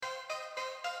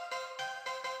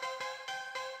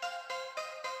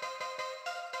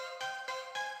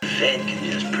Fed can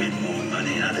just print more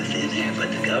money out of thin air,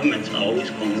 but the government's always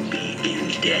going to be in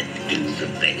debt to the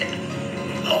Fed.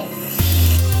 Always.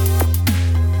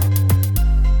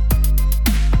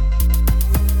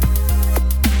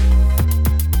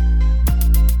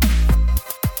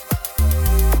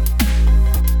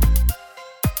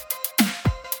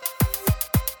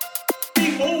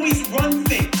 They always run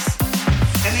things,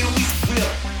 and they always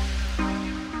will.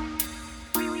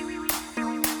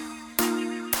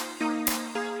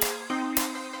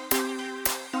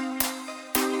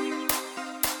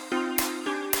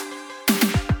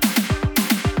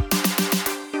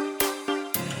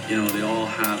 You know, they all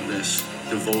have this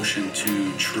devotion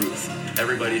to truth.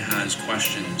 Everybody has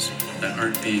questions that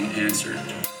aren't being answered.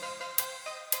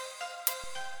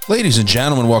 Ladies and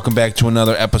gentlemen, welcome back to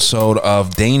another episode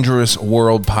of Dangerous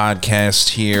World Podcast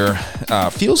here.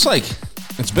 Feels like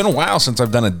it's been a while since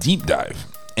I've done a deep dive,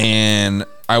 and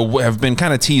I have been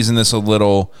kind of teasing this a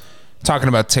little, talking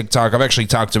about TikTok. I've actually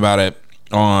talked about it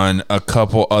on a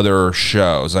couple other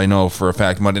shows. I know for a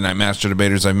fact Monday Night Master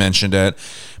Debaters, I mentioned it.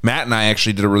 Matt and I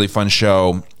actually did a really fun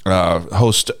show.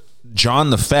 Host John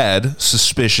the Fed,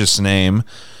 suspicious name,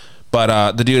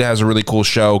 but the dude has a really cool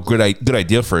show. Good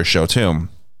idea for a show too.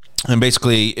 And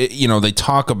basically, you know, they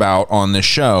talk about on this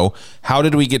show, how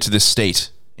did we get to this state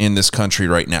in this country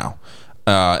right now?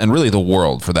 And really the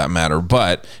world for that matter.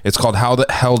 But it's called How the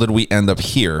Hell Did We End Up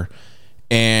Here?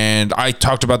 And I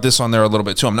talked about this on there a little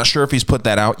bit too. I'm not sure if he's put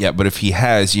that out yet, but if he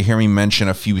has, you hear me mention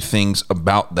a few things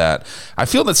about that. I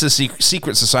feel that the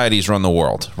secret societies run the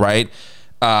world, right?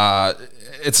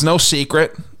 It's no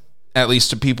secret, at least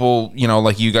to people, you know,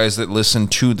 like you guys that listen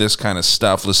to this kind of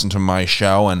stuff, listen to my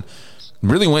show, and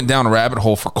really went down a rabbit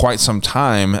hole for quite some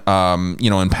time, you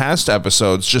know, in past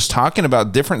episodes, just talking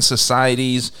about different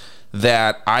societies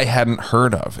that I hadn't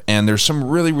heard of. And there's some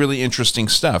really, really interesting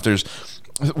stuff. There's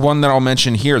one that I'll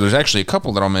mention here. There's actually a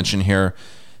couple that I'll mention here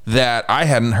that I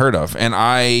hadn't heard of. And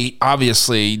I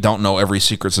obviously don't know every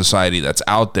secret society that's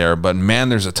out there, but man,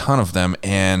 there's a ton of them.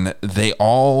 And they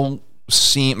all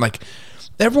seem like,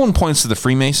 everyone points to the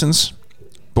Freemasons,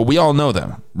 but we all know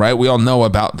them, right? We all know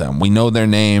about them. We know their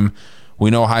name. We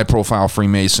know high-profile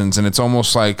Freemasons, and it's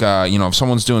almost like, you know, if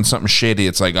someone's doing something shady,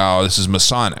 it's like, oh, this is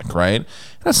Masonic, right?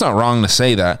 That's not wrong to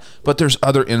say that, but there's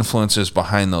other influences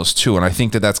behind those too, and I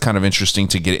think that that's kind of interesting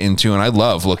to get into, and I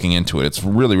love looking into it. It's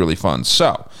really, really fun.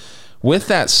 So, with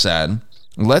that said,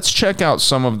 let's check out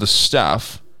some of the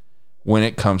stuff when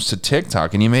it comes to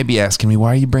TikTok, and you may be asking me, why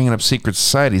are you bringing up secret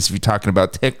societies if you're talking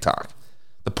about TikTok?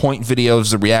 The point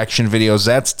videos, the reaction videos,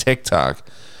 that's TikTok,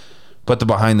 but the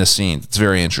behind the scenes, it's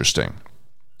very interesting.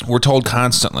 We're told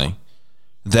constantly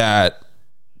that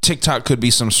TikTok could be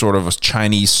some sort of a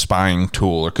Chinese spying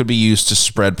tool or could be used to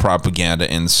spread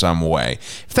propaganda in some way.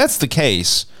 If that's the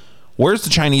case, where's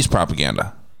the Chinese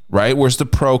propaganda, right? Where's the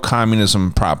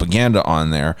pro-communism propaganda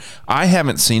on there? I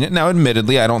haven't seen it. Now,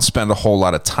 admittedly, I don't spend a whole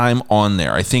lot of time on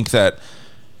there. I think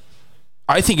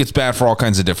it's bad for all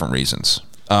kinds of different reasons.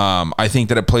 I think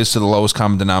that it plays to the lowest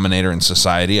common denominator in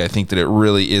society. I think that it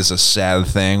really is a sad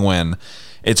thing when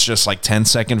it's just like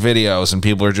 10-second videos and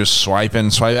people are just swiping.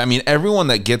 I mean, everyone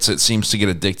that gets it seems to get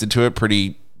addicted to it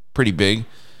pretty big.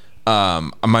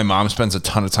 My mom spends a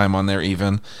ton of time on there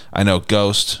even. I know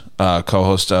Ghost,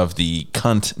 co-host of the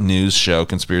Cunt News show,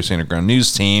 Conspiracy Underground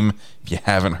News Team, if you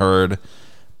haven't heard.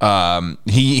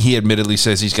 He admittedly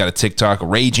says he's got a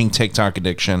raging TikTok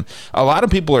addiction. A lot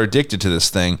of people are addicted to this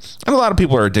thing, and a lot of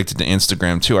people are addicted to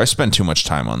Instagram too. I spend too much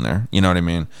time on there. You know what I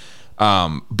mean?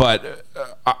 But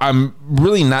I'm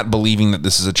really not believing that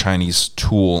this is a Chinese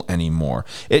tool anymore.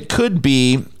 It could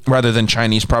be, rather than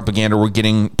Chinese propaganda, we're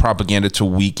getting propaganda to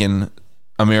weaken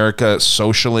America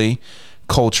socially,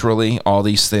 culturally, all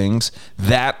these things.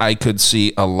 That I could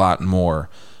see a lot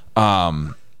more.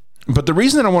 But the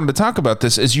reason that I wanted to talk about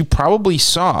this is you probably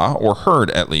saw, or heard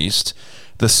at least,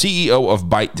 the CEO of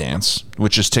ByteDance,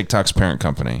 which is TikTok's parent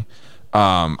company.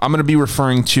 I'm going to be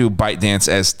referring to ByteDance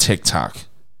as TikTok.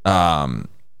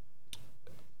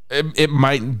 It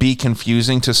might be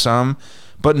confusing to some,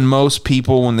 but most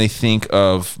people, when they think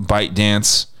of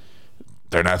ByteDance,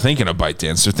 they're not thinking of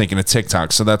ByteDance, they're thinking of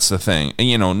TikTok. So that's the thing. And,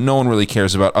 you know, no one really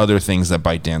cares about other things that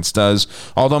ByteDance does,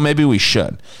 although maybe we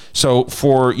should. So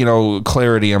for, you know,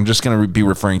 clarity, I'm just going to be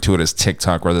referring to it as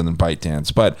TikTok rather than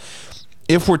ByteDance. But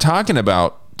if we're talking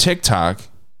about TikTok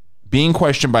being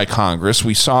questioned by Congress,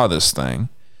 we saw this thing.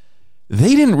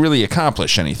 They didn't really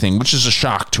accomplish anything, which is a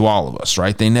shock to all of us,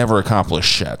 right? They never accomplished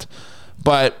shit.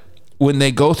 But when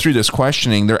they go through this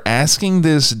questioning, they're asking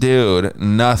this dude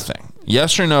nothing.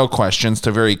 Yes or no questions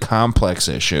to very complex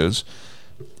issues,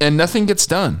 and nothing gets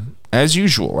done, as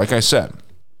usual, like I said.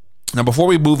 Now, before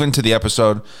we move into the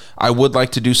episode, I would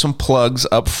like to do some plugs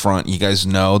up front. You guys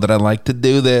know that I like to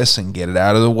do this and get it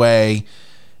out of the way,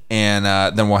 and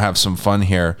then we'll have some fun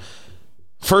here.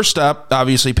 First up,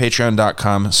 obviously,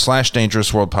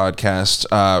 patreon.com/Dangerous World Podcast.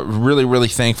 Really, really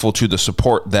thankful to the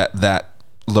support that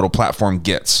little platform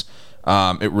gets.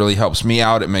 It really helps me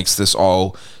out. It makes this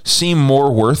all seem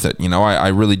more worth it. You know, I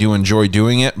really do enjoy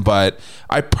doing it, but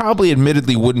I probably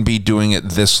admittedly wouldn't be doing it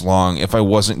this long if I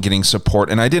wasn't getting support.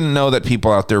 And I didn't know that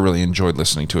people out there really enjoyed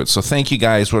listening to it. So thank you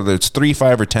guys, whether it's $3,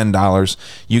 $5, or $10.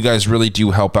 You guys really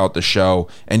do help out the show.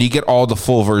 And you get all the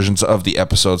full versions of the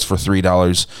episodes for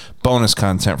 $3, bonus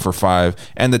content for $5,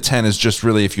 and the 10 is just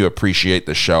really if you appreciate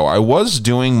the show. I was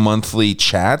doing monthly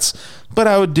chats, but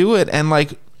I would do it and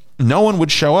like no one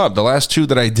would show up. The last two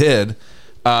that I did,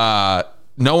 no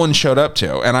one showed up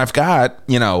to. And I've got,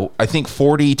 I think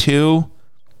 42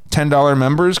 $10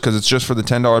 members because it's just for the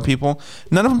 $10 people.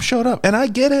 None of them showed up. And I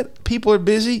get it. People are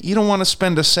busy. You don't want to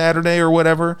spend a Saturday or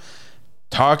whatever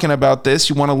talking about this.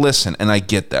 You want to listen. And I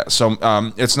get that. So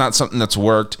it's not something that's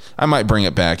worked. I might bring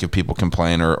it back if people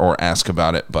complain or ask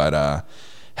about it. But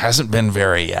hasn't been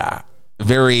very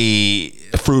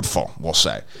fruitful, we'll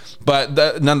say.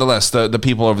 But nonetheless, the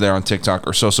people over there on TikTok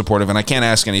are so supportive, and I can't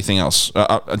ask anything else.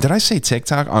 Did I say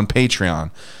TikTok? On Patreon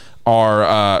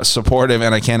are supportive,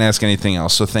 and I can't ask anything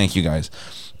else. So thank you guys.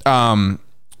 What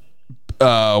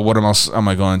else am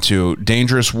I going to?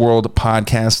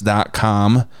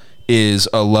 DangerousWorldPodcast.com is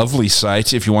a lovely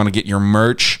site if you want to get your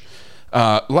merch.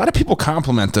 A lot of people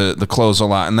compliment the clothes a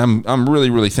lot, and I'm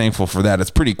really, really thankful for that. It's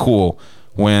pretty cool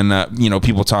when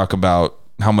people talk about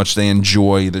how much they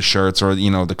enjoy the shirts or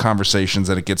the conversations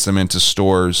that it gets them into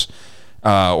stores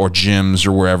or gyms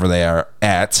or wherever they are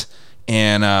at.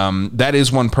 And that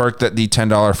is one perk that the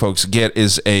 $10 folks get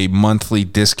is a monthly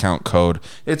discount code.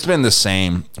 It's been the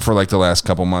same for like the last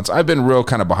couple months. I've been real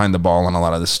kind of behind the ball on a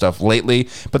lot of this stuff lately,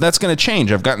 but that's going to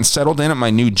change. I've gotten settled in at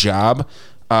my new job.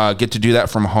 Get to do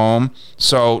that from home.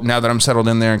 So now that I'm settled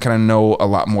in there and kind of know a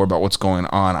lot more about what's going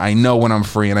on, I know when I'm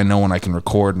free and I know when I can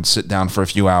record and sit down for a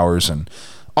few hours and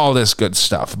all this good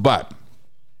stuff. But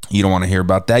you don't want to hear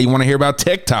about that. You want to hear about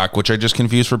TikTok, which I just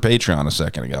confused for Patreon a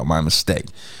second ago. My mistake.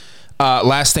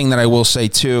 Last thing that I will say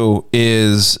too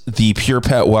is the Pure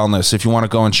Pet Wellness. If you want to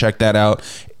go and check that out,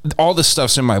 all this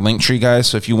stuff's in my link tree, guys.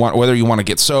 So if you want, whether you want to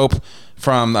get soap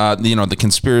from the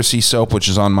Conspiracy soap, which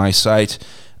is on my site,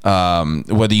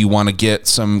 whether you want to get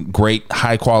some great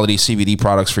high quality CBD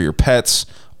products for your pets,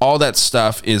 all that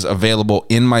stuff is available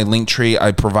in my link tree.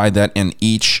 I provide that in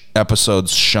each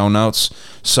episode's show notes.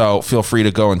 So feel free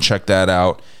to go and check that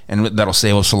out. And that'll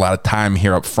save us a lot of time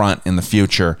here up front in the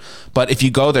future. But if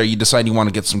you go there, you decide you want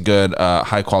to get some good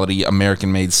high quality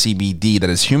American made CBD that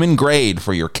is human grade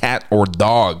for your cat or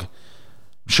dog. I'm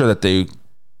sure that they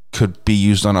could be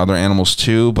used on other animals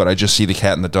too, but I just see the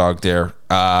cat and the dog there.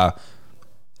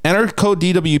 Enter code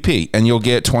DWP and you'll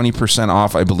get 20%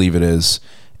 off, I believe it is.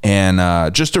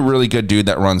 And just a really good dude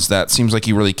that runs that. Seems like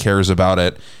he really cares about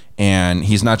it. And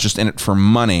he's not just in it for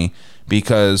money,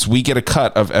 because we get a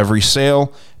cut of every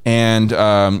sale. And,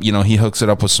 he hooks it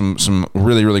up with some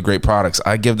really, really great products.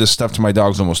 I give this stuff to my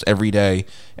dogs almost every day,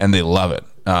 and they love it.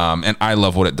 And I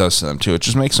love what it does to them, too. It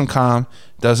just makes them calm.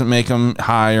 Doesn't make them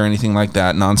high or anything like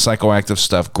that. Non-psychoactive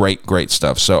stuff. Great, great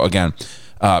stuff. So, again,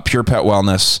 Pure Pet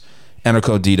Wellness. Enter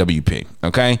code DWP.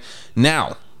 Okay?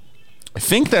 Now, I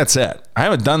think that's it. I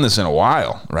haven't done this in a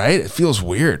while, right? It feels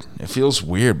weird. But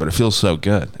it feels so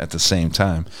good at the same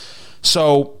time.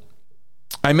 So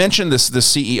I mentioned this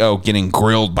CEO getting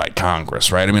grilled by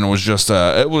Congress, right? I mean, it was just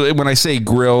when I say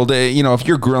grilled, if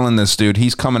you're grilling this dude,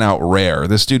 he's coming out rare.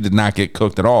 This dude did not get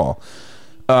cooked at all.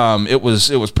 It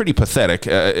was pretty pathetic,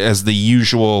 as the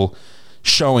usual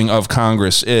showing of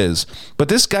Congress is. But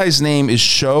this guy's name is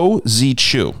Shou Zi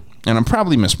Chew. And I'm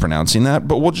probably mispronouncing that,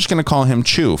 but we're just going to call him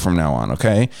Chew from now on,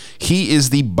 okay? He is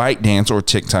the ByteDance or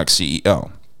TikTok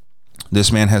CEO.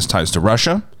 This man has ties to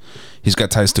Russia. He's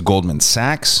got ties to Goldman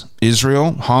Sachs,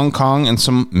 Israel, Hong Kong, and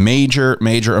some major,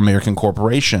 major American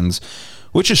corporations,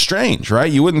 which is strange,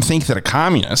 right? You wouldn't think that a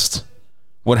communist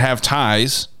would have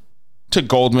ties to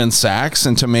Goldman Sachs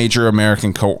and to major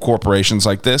American corporations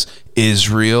like this.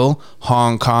 Israel,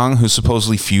 Hong Kong, who's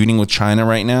supposedly feuding with China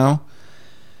right now.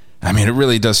 I mean, it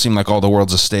really does seem like all the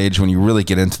world's a stage when you really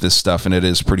get into this stuff, and it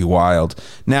is pretty wild.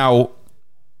 Now,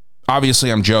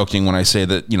 obviously, I'm joking when I say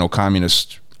that,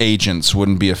 communist agents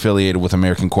wouldn't be affiliated with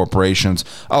American corporations.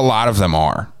 A lot of them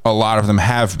are. A lot of them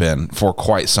have been for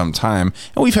quite some time.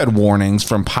 And we've had warnings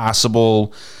from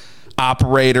possible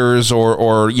operators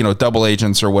or double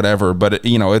agents or whatever. But,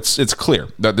 it's clear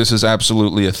that this is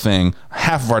absolutely a thing.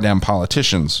 Half of our damn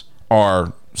politicians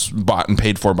are bought and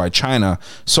paid for by China.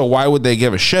 So why would they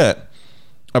give a shit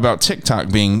about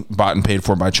TikTok being bought and paid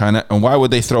for by China? And why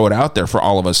would they throw it out there for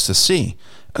all of us to see?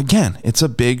 Again, it's a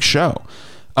big show.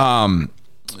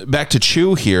 Back to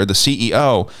Chew here, the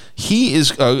CEO. He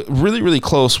is really, really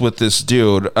close with this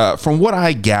dude. From what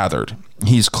I gathered,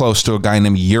 he's close to a guy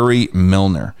named Yuri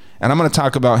Milner. And I'm going to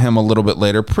talk about him a little bit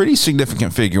later. Pretty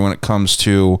significant figure when it comes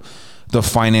to the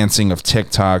financing of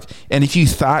TikTok. And if you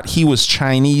thought he was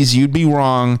Chinese, you'd be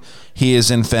wrong. He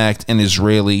is, in fact, an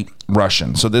Israeli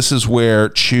Russian. So this is where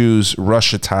Chew's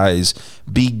Russia ties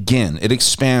begin. It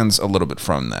expands a little bit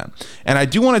from that. And I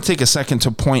do want to take a second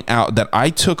to point out that I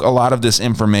took a lot of this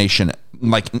information,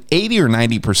 like 80 or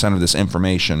 90% of this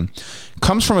information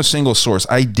comes from a single source.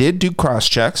 I did do cross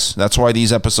checks. That's why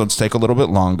these episodes take a little bit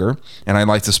longer, and I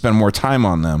like to spend more time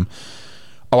on them.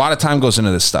 A lot of time goes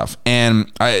into this stuff. And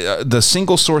the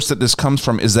single source that this comes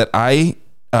from is that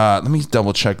let me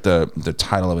double check the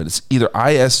title of it. It's either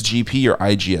ISGP or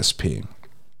IGSP.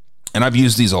 And I've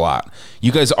used these a lot.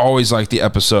 You guys always like the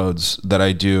episodes that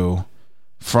I do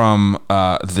from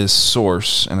this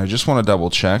source. And I just want to double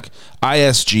check.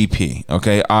 ISGP,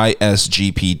 okay?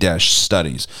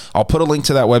 ISGP-studies. I'll put a link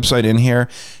to that website in here.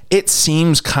 It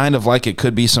seems kind of like it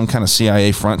could be some kind of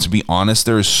CIA front, to be honest.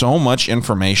 There is so much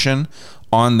information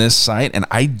on this site, and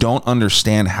I don't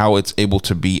understand how it's able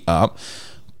to be up.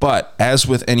 But as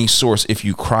with any source, if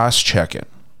you cross-check it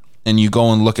and you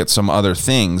go and look at some other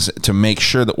things to make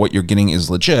sure that what you're getting is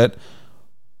legit,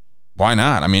 why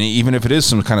not? I mean, even if it is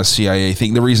some kind of CIA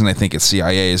thing, the reason I think it's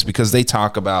CIA is because they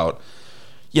talk about,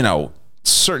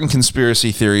 certain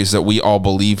conspiracy theories that we all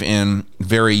believe in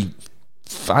very,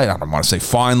 I don't want to say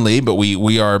fondly, but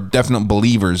we are definite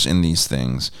believers in these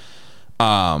things.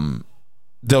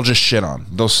 They'll just shit on.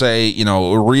 They'll say,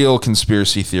 real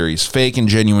conspiracy theories, fake and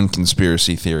genuine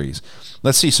conspiracy theories.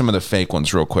 Let's see some of the fake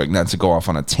ones real quick, not to go off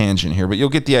on a tangent here, but you'll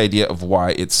get the idea of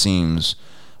why it seems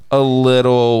a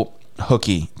little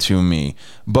hooky to me.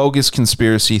 Bogus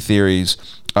conspiracy theories,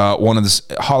 one of the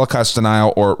Holocaust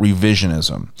denial or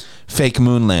revisionism, fake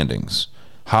moon landings,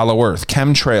 hollow earth,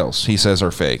 chemtrails, he says, are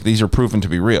fake. These are proven to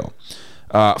be real.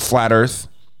 Flat earth,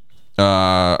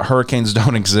 hurricanes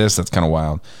don't exist. That's kind of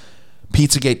wild.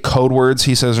 Pizzagate code words,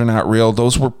 he says, are not real.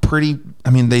 Those were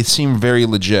they seem very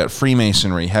legit.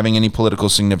 Freemasonry, having any political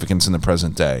significance in the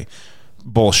present day.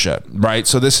 Bullshit, right?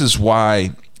 So this is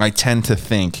why I tend to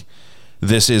think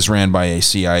this is ran by a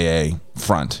CIA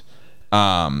front.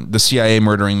 The CIA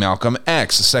murdering Malcolm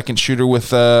X, the second shooter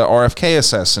with the RFK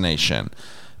assassination.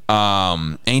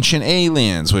 Ancient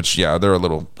aliens, which, they're a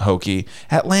little hokey.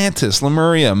 Atlantis,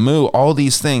 Lemuria, Mu, all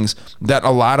these things that a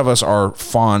lot of us are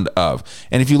fond of.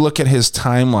 And if you look at his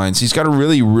timelines, he's got a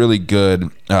really, really good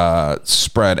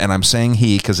spread. And I'm saying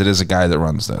he because it is a guy that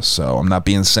runs this, so I'm not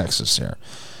being sexist here.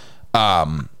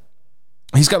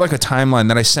 He's got like a timeline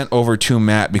that I sent over to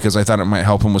Matt because I thought it might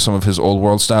help him with some of his old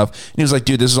world stuff. And he was like,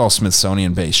 dude, this is all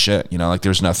Smithsonian-based shit.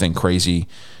 There's nothing crazy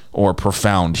or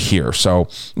profound here. So,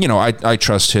 I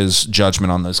trust his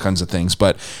judgment on those kinds of things.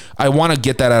 But I want to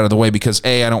get that out of the way because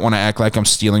A, I don't want to act like I'm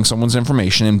stealing someone's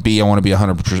information, and B, I want to be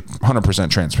 100%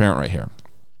 transparent right here.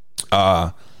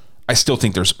 I still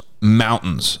think there's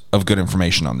mountains of good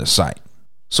information on this site.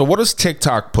 So what does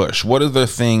TikTok push? What are the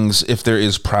things, if there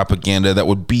is propaganda, that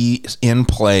would be in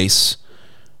place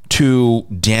to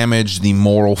damage the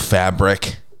moral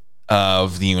fabric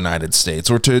of the United States,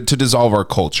 or to dissolve our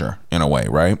culture in a way,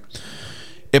 right?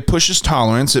 It pushes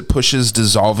tolerance. It pushes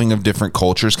dissolving of different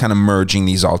cultures, kind of merging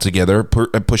these all together.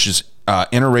 It pushes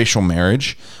interracial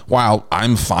marriage. While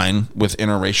I'm fine with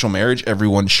interracial marriage,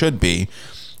 everyone should be.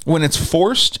 When it's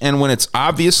forced, and when it's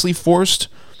obviously forced,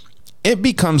 it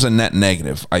becomes a net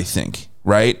negative, I think,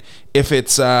 right? If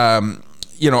it's,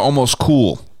 almost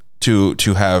cool to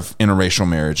have interracial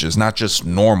marriages, not just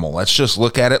normal. Let's just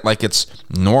look at it like it's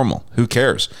normal. Who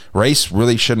cares? Race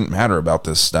really shouldn't matter about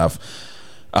this stuff,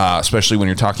 especially when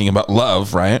you're talking about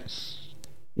love, right?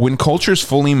 When cultures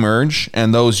fully merge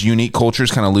and those unique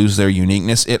cultures kind of lose their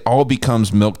uniqueness, it all becomes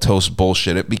milquetoast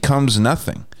bullshit. It becomes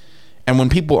nothing. And when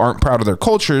people aren't proud of their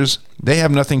cultures, they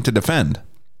have nothing to defend.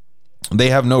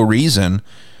 They have no reason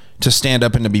to stand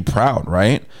up and to be proud,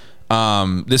 right?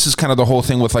 This is kind of the whole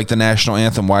thing with like the national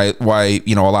anthem, why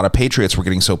a lot of patriots were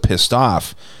getting so pissed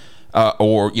off.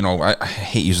 I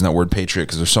hate using that word patriot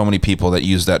because there's so many people that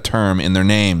use that term in their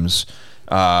names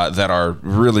that are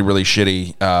really, really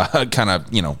shitty, kind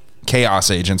of, chaos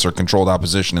agents or controlled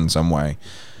opposition in some way.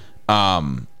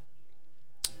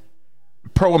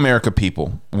 Pro-America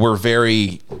people were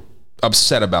very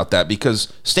upset about that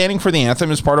because standing for the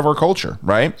anthem is part of our culture,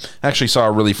 right? I actually saw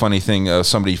a really funny thing,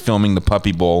 somebody filming the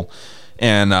Puppy Bowl,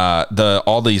 and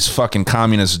all these fucking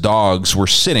communist dogs were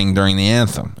sitting during the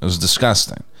anthem. It was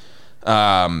disgusting.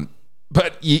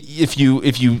 But if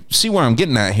you see where I'm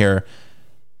getting at here,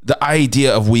 the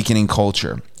idea of weakening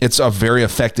culture, it's a very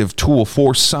effective tool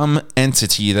for some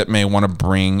entity that may want to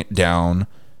bring down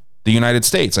the United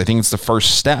States. I think it's the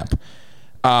first step.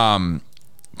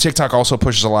 TikTok also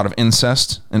pushes a lot of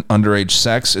incest and underage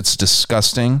sex. It's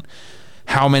disgusting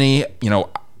how many,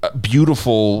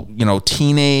 beautiful, late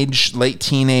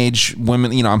teenage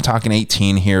women, I'm talking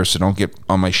 18 here, so don't get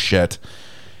on my shit.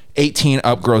 18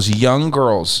 up girls, young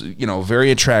girls,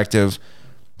 very attractive,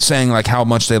 saying like how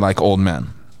much they like old men,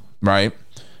 right?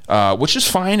 Which is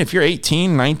fine. If you're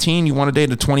 18, 19, you want to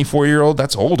date a 24-year-old,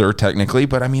 that's older technically.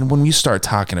 But I mean, when we start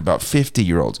talking about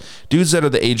 50-year-olds, dudes that are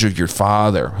the age of your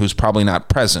father, who's probably not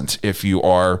present if you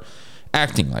are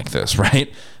acting like this,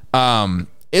 right?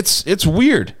 It's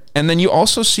weird. And then you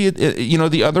also see it,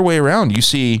 the other way around. You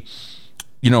see,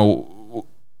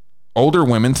 older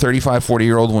women, 35,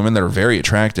 40-year-old women that are very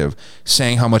attractive,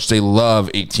 saying how much they love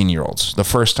 18-year-olds. The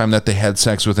first time that they had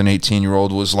sex with an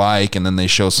 18-year-old was like, and then they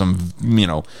show some,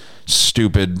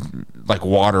 stupid like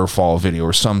waterfall video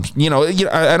or some,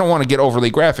 I don't want to get overly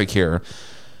graphic here,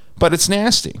 but it's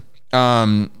nasty.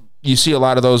 You see a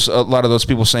lot of those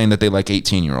people saying that they like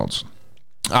 18-year-olds.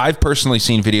 I've personally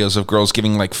seen videos of girls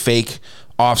giving like fake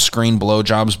off-screen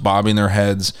blowjobs, bobbing their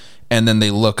heads, and then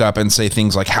they look up and say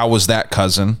things like, "How was that,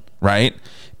 cousin?" Right?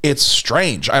 It's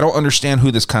strange. I don't understand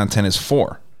who this content is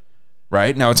for.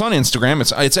 Right? Now, it's on Instagram.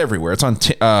 It's everywhere. It's on,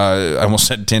 I almost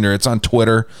said Tinder. It's on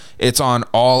Twitter. It's on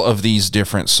all of these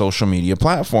different social media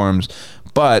platforms.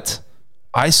 But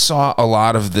I saw a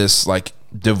lot of this like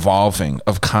devolving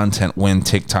of content when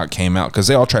TikTok came out, because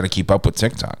they all try to keep up with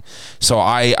TikTok. So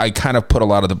I kind of put a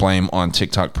lot of the blame on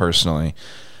TikTok personally.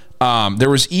 There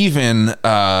was even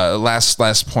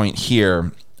last point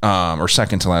here, or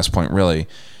second to last point really.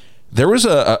 There was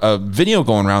a video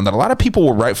going around that a lot of people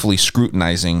were rightfully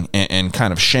scrutinizing and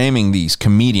kind of shaming these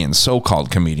comedians,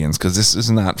 so-called comedians, because this is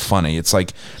not funny. It's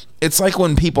like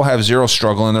when people have zero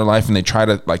struggle in their life and they try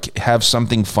to like have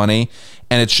something funny,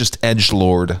 and it's just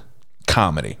edgelord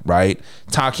comedy, right?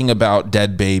 Talking about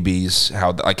dead babies,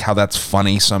 how that's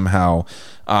funny somehow.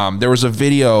 There was a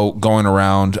video going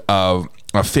around of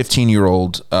a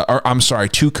 15-year-old,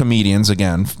 two comedians,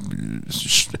 again,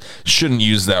 shouldn't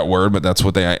use that word, but that's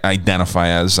what they identify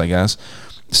as, I guess,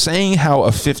 saying how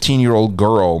a 15-year-old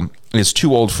girl is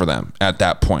too old for them at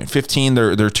that point. 15,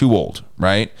 they're too old,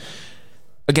 right?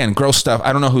 Again, gross stuff.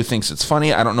 I don't know who thinks it's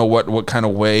funny. I don't know what kind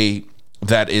of way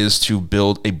that is to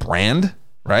build a brand,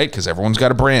 right? Because everyone's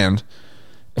got a brand,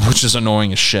 which is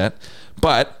annoying as shit.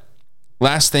 But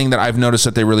last thing that I've noticed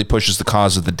that they really push is the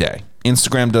cause of the day.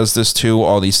 Instagram does this too,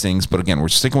 all these things. But again, we're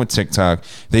sticking with TikTok.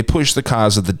 They push the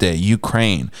cause of the day.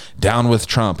 Ukraine, down with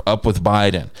Trump, up with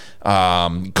Biden,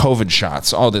 COVID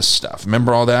shots, all this stuff.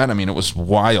 Remember all that? I mean, it was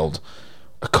wild.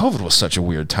 COVID was such a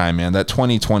weird time, man. That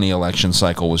 2020 election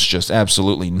cycle was just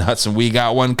absolutely nuts. And we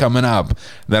got one coming up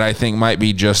that I think might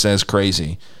be just as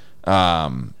crazy.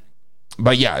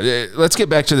 But yeah, let's get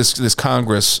back to this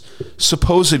Congress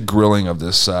supposed grilling of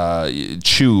this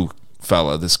Chew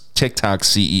fella, this TikTok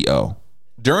CEO.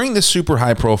 During this super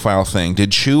high profile thing,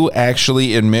 did Chew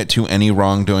actually admit to any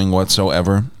wrongdoing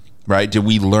whatsoever? Right? Did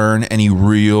we learn any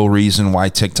real reason why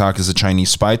TikTok is a Chinese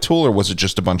spy tool, or was it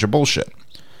just a bunch of bullshit?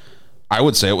 I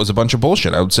would say it was a bunch of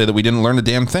bullshit. I would say that we didn't learn a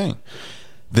damn thing.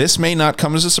 This may not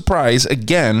come as a surprise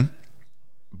again,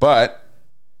 but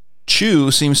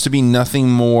Chew seems to be nothing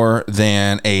more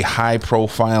than a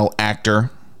high-profile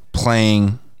actor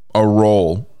playing a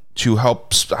role to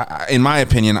help, in my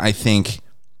opinion, I think,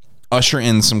 usher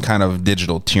in some kind of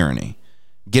digital tyranny,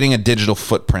 getting a digital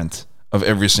footprint of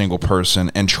every single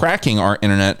person and tracking our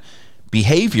internet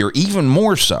behavior even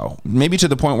more so, maybe to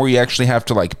the point where you actually have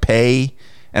to like pay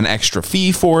an extra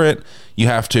fee for it. You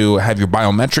have to have your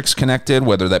biometrics connected,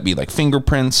 whether that be like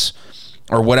fingerprints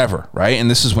or whatever, right?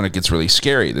 And this is when it gets really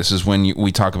scary. This is when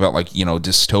we talk about like,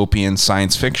 dystopian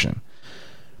science fiction.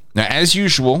 Now, as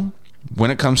usual,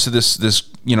 when it comes to this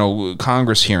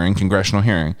congressional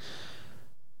hearing,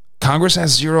 Congress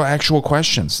has zero actual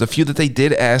questions. The few that they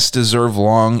did ask deserve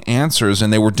long answers,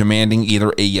 and they were demanding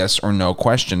either a yes or no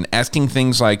question, asking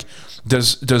things like,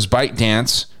 does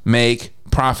ByteDance make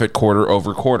profit quarter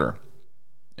over quarter?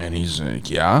 And he's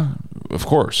like, yeah, of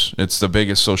course. It's the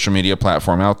biggest social media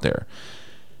platform out there.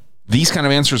 These kind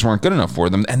of answers weren't good enough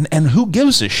for them. And who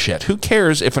gives a shit? Who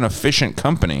cares if an efficient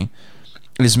company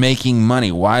is making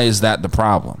money? Why is that the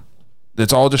problem?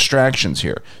 It's all distractions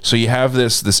here. So you have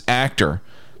this actor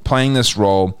playing this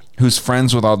role who's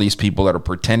friends with all these people that are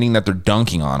pretending that they're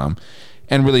dunking on him.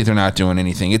 And really, they're not doing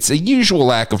anything. It's a usual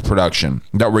lack of production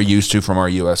that we're used to from our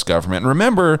U.S. government. And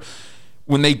remember,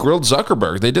 when they grilled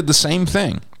Zuckerberg, they did the same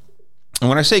thing. And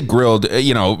when I say grilled,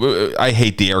 I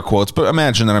hate the air quotes, but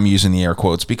imagine that I'm using the air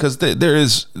quotes because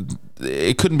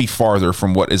it couldn't be farther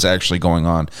from what is actually going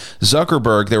on.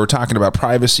 Zuckerberg, they were talking about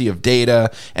privacy of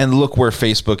data, and look where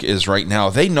Facebook is right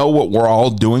now. They know what we're all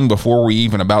doing before we're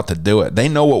even about to do it. They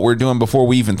know what we're doing before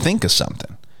we even think of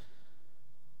something.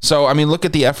 So, I mean, look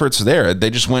at the efforts there.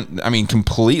 They just went,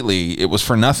 completely, it was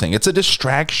for nothing. It's a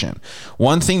distraction.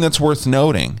 One thing that's worth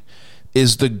noting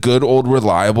is the good old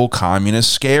reliable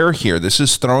communist scare here. This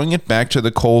is throwing it back to the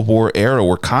Cold War era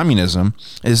where communism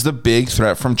is the big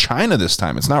threat from China this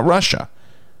time. It's not Russia,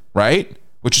 right?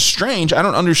 Which is strange. I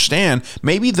don't understand.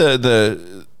 Maybe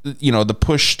the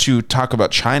push to talk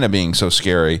about China being so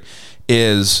scary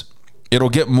is it'll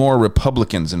get more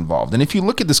Republicans involved. And if you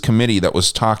look at this committee that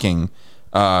was talking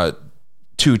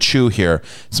to Chu here,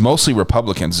 it's mostly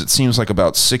Republicans. It seems like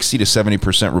about 60 to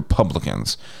 70%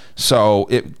 Republicans. So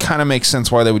it kind of makes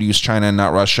sense why they would use China and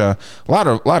not Russia. A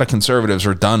lot of conservatives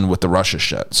are done with the Russia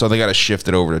shit, so they got to shift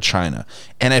it over to China.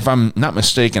 And if I'm not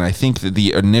mistaken, I think that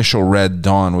the initial Red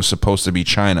Dawn was supposed to be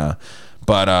China,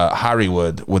 but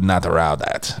Hollywood would not allow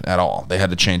that at all. They had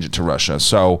to change it to Russia.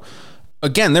 So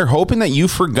again, they're hoping that you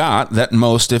forgot that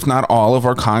most, if not all, of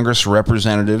our Congress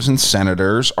representatives and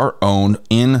senators are owned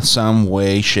in some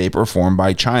way, shape, or form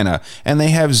by China. And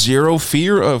they have zero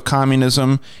fear of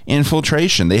communism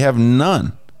infiltration. They have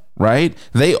none, right?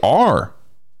 They are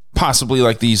possibly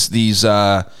like these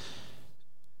I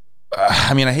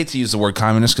hate to use the word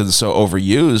communist because it's so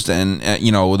overused, and,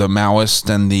 the Maoist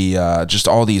and the just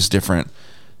all these different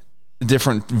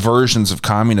versions of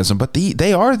communism, but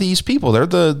they are these people. They're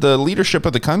the leadership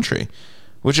of the country,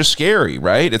 which is scary,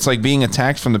 right? It's like being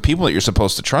attacked from the people that you're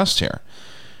supposed to trust here.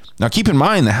 Now, keep in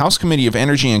mind, the House Committee of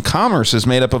Energy and Commerce is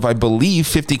made up of, I believe,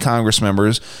 50 Congress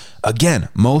members. Again,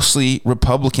 mostly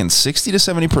Republicans, 60 to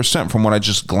 70% from what I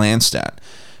just glanced at,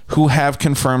 who have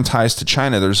confirmed ties to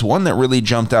China. There's one that really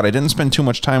jumped out. I didn't spend too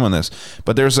much time on this,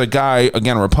 but there's a guy,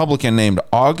 again, a Republican named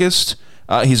August.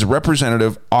 He's a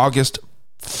Representative August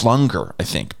Pfluger, I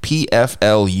think.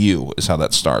 PFLU is how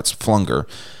that starts. Pfluger.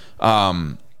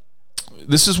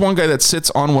 This is one guy that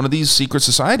sits on one of these secret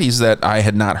societies that I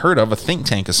had not heard of, a think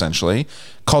tank essentially,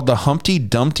 called the Humpty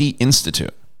Dumpty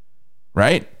Institute.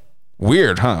 Right?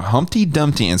 Weird, huh? Humpty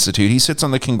Dumpty Institute. He sits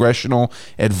on the Congressional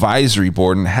Advisory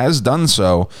Board and has done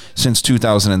so since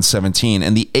 2017.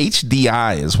 And the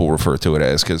HDI is what we'll refer to it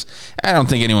as, because I don't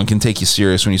think anyone can take you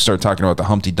serious when you start talking about the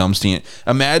Humpty Dumpty.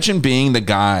 Imagine being the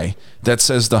guy that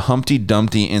says the Humpty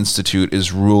Dumpty Institute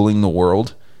is ruling the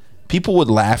world. People would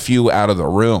laugh you out of the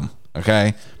room,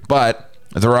 okay? But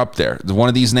they're up there. One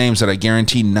of these names that I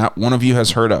guarantee not one of you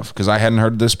has heard of, because I hadn't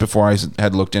heard of this before I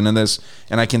had looked into this,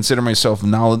 and I consider myself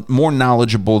more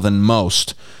knowledgeable than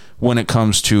most when it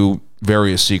comes to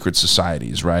various secret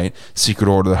societies, right? Secret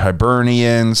Order of the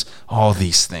Hibernians, all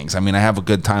these things. I have a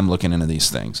good time looking into these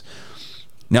things.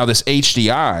 Now, this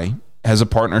HDI has a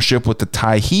partnership with the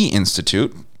Taihe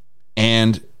Institute,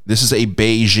 and this is a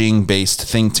Beijing-based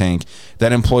think tank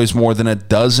that employs more than a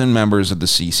dozen members of the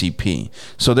CCP.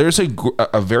 So there's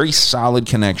a very solid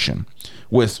connection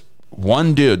with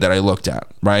one dude that I looked at,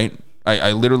 right?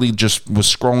 I literally just was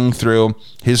scrolling through.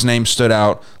 His name stood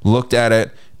out, looked at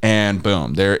it, and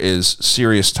boom, there is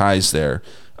serious ties there.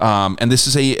 And this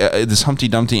is this Humpty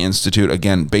Dumpty Institute,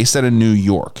 again, based out of New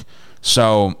York.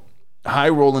 So high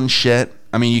rolling shit.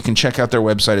 You can check out their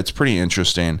website. It's pretty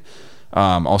interesting.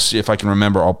 I'll see if I can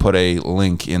remember. I'll put a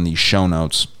link in the show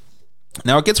notes.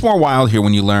 Now, it gets more wild here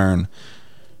when you learn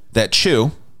that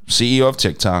Chu, CEO of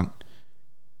TikTok,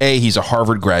 he's a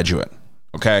Harvard graduate,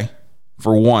 okay?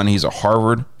 For one, he's a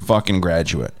Harvard fucking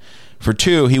graduate. For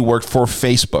two, he worked for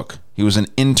Facebook. He was an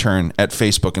intern at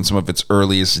Facebook in some of its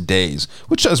earliest days,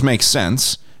 which does make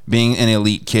sense, being an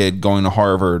elite kid going to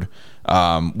Harvard.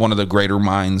 One of the greater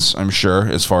minds, I'm sure,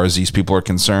 as far as these people are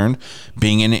concerned,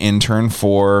 being an intern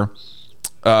for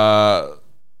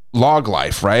Log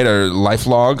Life, right? Or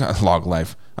Log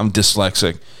Life. I'm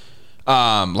dyslexic.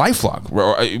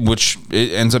 LifeLog, which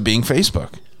it ends up being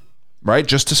Facebook, right?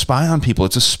 Just to spy on people.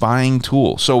 It's a spying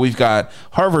tool. So we've got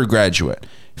Harvard graduate,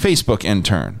 Facebook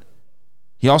intern.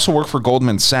 He also worked for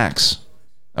Goldman Sachs,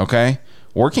 okay?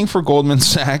 Working for Goldman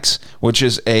Sachs, which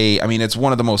is it's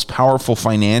one of the most powerful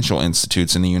financial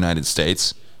institutes in the United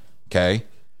States, okay?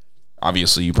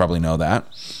 Obviously, you probably know that.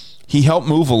 He helped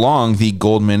move along the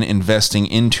Goldman investing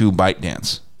into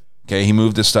ByteDance. Okay, he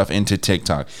moved this stuff into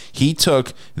TikTok. He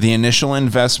took the initial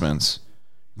investments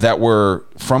that were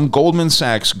from Goldman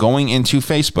Sachs going into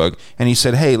Facebook, and he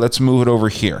said, hey, let's move it over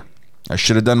here. I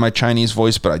should have done my Chinese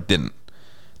voice, but I didn't.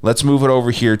 Let's move it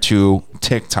over here to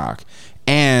TikTok.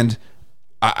 And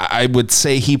I would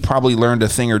say he probably learned a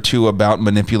thing or two about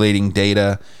manipulating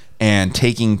data and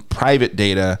taking private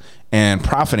data and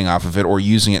profiting off of it, or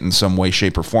using it in some way,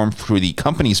 shape, or form for the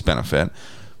company's benefit,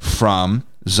 from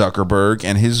Zuckerberg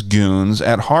and his goons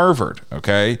at Harvard.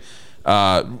 Okay,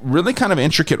 really kind of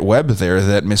intricate web there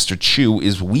that Mr. Chu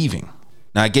is weaving.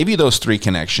 Now, I gave you those three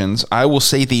connections. I will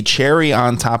say the cherry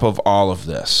on top of all of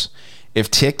this: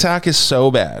 if TikTok is so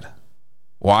bad,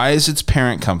 why is its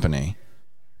parent company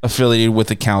affiliated with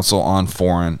the Council on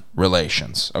Foreign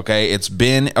Relations? Okay, it's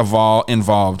been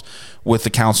involved with the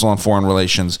Council on Foreign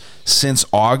Relations since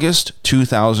August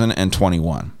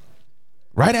 2021.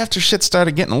 Right after shit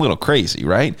started getting a little crazy,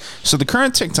 right? So the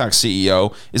current TikTok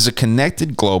CEO is a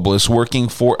connected globalist working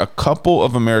for a couple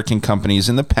of American companies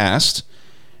in the past.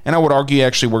 And I would argue he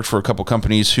actually worked for a couple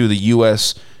companies who the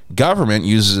U.S. government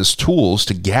uses as tools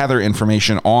to gather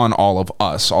information on all of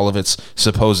us, all of its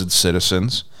supposed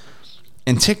citizens.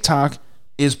 And TikTok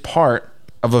is part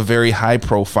of a very high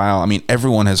profile, I mean,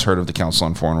 everyone has heard of the Council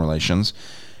on Foreign Relations,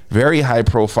 very high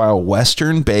profile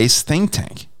Western-based think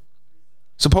tank.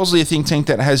 Supposedly a think tank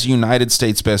that has United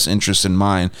States best interests in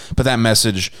mind, but that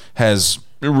message has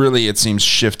really, it seems,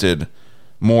 shifted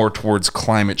more towards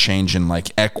climate change and like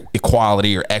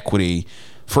equality or equity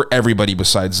for everybody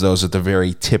besides those at the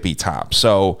very tippy top.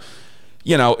 So,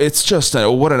 you know, it's just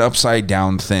what an upside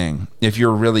down thing if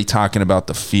you're really talking about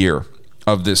the fear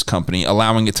of this company,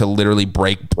 allowing it to literally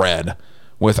break bread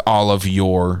with all of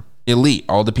your elite,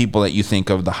 all the people that you think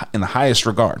of in the highest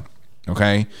regard.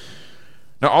 Okay.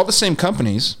 Now, all the same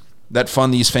companies that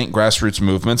fund these faint grassroots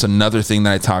movements, another thing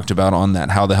that I talked about on that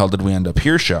How the Hell Did We End Up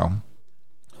Here show,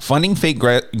 funding fake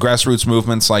grassroots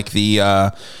movements like the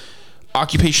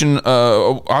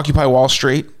Occupy Wall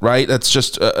Street, right? That's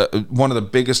just one of the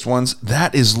biggest ones.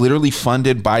 That is literally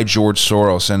funded by George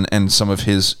Soros and some of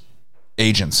his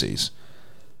agencies.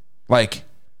 Like,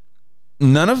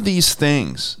 none of these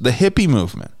things, the hippie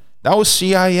movement, that was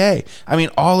CIA. I mean,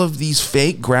 all of these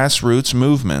fake grassroots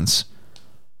movements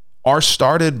are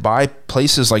started by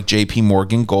places like JP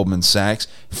Morgan, Goldman Sachs.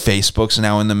 Facebook's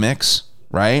now in the mix,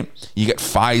 right? You get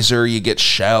Pfizer, you get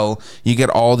Shell, you get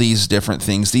all these different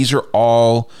things. These are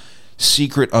all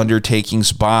secret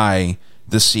undertakings by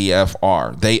the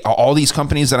CFR. All these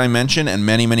companies that I mentioned and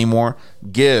many, many more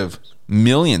give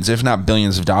millions, if not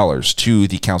billions of dollars to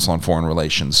the Council on Foreign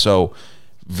Relations. So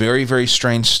very, very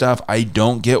strange stuff. I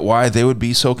don't get why they would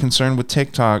be so concerned with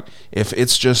TikTok if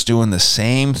it's just doing the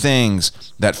same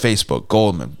things that Facebook,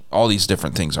 Goldman, all these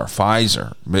different things are.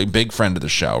 Pfizer, big friend of the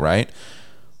show, right?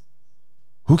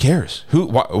 Who cares?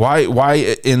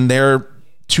 Why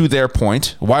to their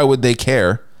point, why would they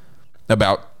care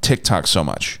about TikTok so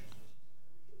much?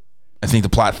 I think the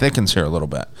plot thickens here a little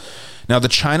bit. Now, the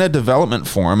China Development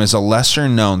Forum is a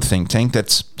lesser-known think tank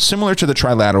that's similar to the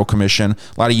Trilateral Commission.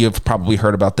 A lot of you have probably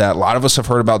heard about that. A lot of us have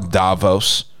heard about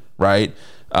Davos, right?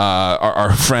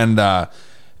 Our friend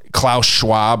Klaus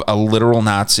Schwab, a literal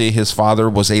Nazi. His father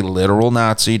was a literal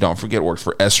Nazi. Don't forget, worked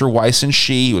for Esser, Weiss, and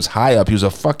She. He was high up. He was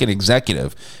a fucking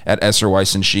executive at Esser,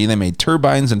 Weiss, and She. They made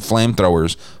turbines and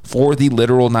flamethrowers for the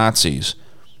literal Nazis.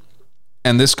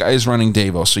 And this guy is running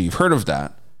Davos, so you've heard of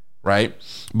that, right?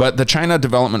 But the China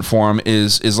Development Forum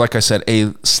is like I said,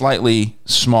 a slightly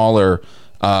smaller,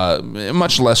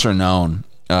 much lesser known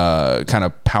kind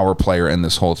of power player in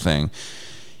this whole thing.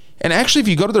 And actually, if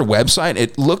you go to their website,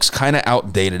 it looks kind of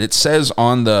outdated. It says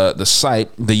on the site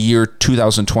the year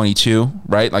 2022,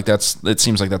 right? Like it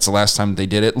seems like that's the last time they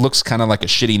did it. It looks kind of like a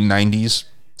shitty 90s,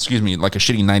 like a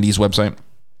shitty 90s website.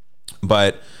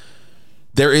 But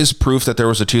there is proof that there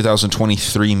was a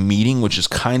 2023 meeting, which is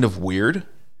kind of weird.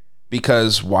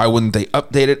 Because why wouldn't they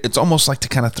update it? It's almost like to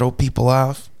kind of throw people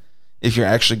off if you're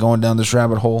actually going down this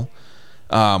rabbit hole,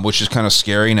 which is kind of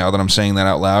scary now that I'm saying that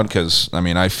out loud, because, I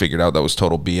mean, I figured out that was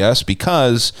total BS,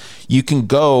 because you can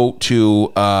go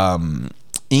to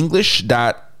English.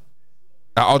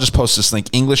 I'll just post this link,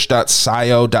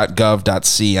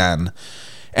 english.scio.gov.cn,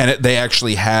 and they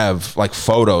actually have like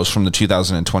photos from the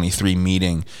 2023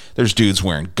 meeting. There's dudes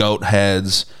wearing goat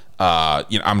heads.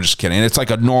 I'm just kidding. It's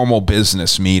like a normal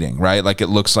business meeting, right? Like it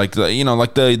looks like the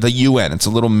UN. It's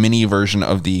a little mini version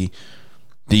of the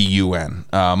UN.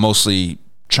 Mostly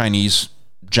Chinese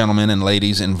gentlemen and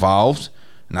ladies involved.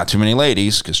 Not too many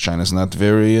ladies because China's not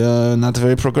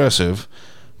very progressive.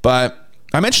 But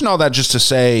I mentioned all that just to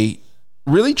say,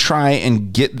 really try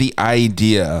and get the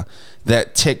idea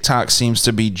that TikTok seems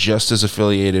to be just as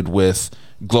affiliated with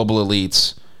global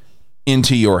elites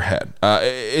into your head.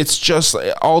 It's just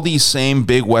all these same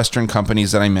big Western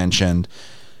companies that I mentioned.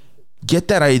 get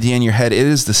that idea in your head. It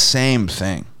is the same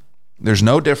thing. There's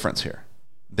no difference here.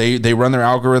 They run their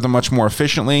algorithm much more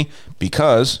efficiently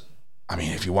because, I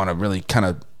mean, if you want to really kind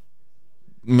of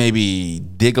maybe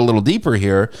dig a little deeper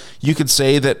here, you could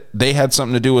say that they had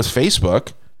something to do with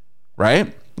Facebook,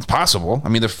 right? It's possible. I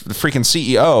mean, the freaking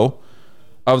CEO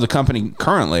of the company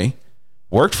currently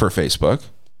worked for Facebook.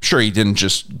 Sure, he didn't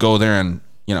just go there and,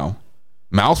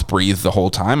 mouth breathe the whole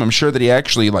time. I'm sure that he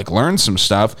actually learned some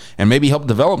stuff and maybe helped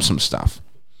develop some stuff.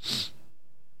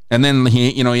 And then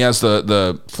he has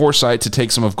the foresight to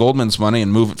take some of Goldman's money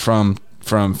and move it from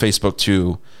Facebook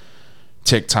to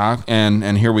TikTok,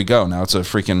 and here we go. Now it's a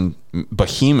freaking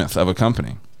behemoth of a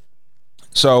company.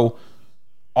 So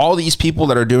all these people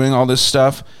that are doing all this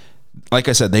stuff, like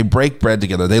I said, they break bread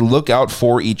together. They look out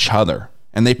for each other,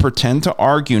 and they pretend to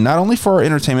argue not only for our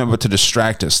entertainment, but to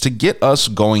distract us, to get us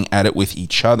going at it with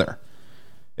each other.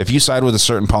 If you side with a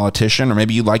certain politician, or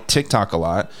maybe you like TikTok a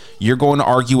lot, you're going to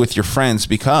argue with your friends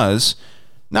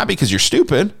not because you're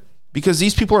stupid, because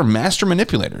these people are master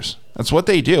manipulators. That's what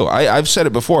they do. I've said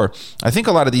it before. I think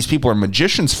a lot of these people are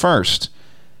magicians first,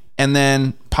 and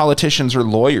then politicians or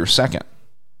lawyers second.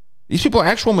 These people are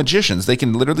actual magicians. They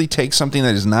can literally take something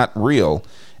that is not real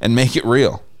and make it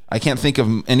real. I can't think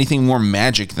of anything more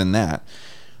magic than that.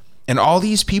 And all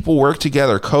these people work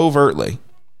together covertly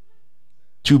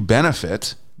to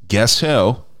benefit, guess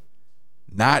who?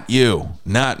 Not you,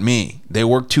 not me. They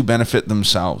work to benefit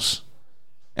themselves.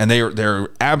 And they're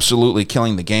absolutely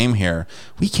killing the game here.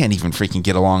 We can't even freaking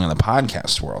get along in the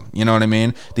podcast world. You know what I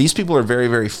mean? These people are very,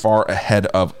 very far ahead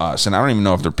of us. And I don't even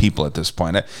know if they're people at this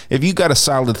point. If you got a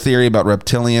solid theory about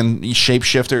reptilian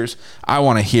shapeshifters, I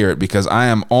want to hear it, because I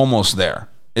am almost there.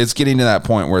 It's getting to that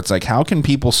point where it's like, how can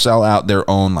people sell out their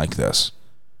own like this?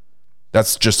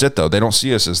 That's just it, though. They don't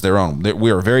see us as their own.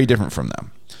 We are very different from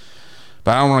them.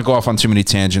 But I don't want to go off on too many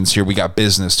tangents here. We got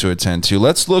business to attend to.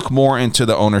 Let's look more into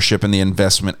the ownership and the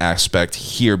investment aspect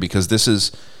here, because this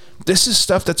is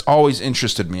stuff that's always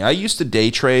interested me. I used to day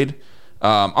trade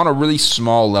on a really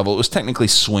small level. It was technically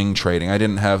swing trading. I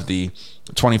didn't have the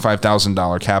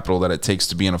 $25,000 capital that it takes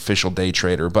to be an official day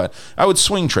trader, but I would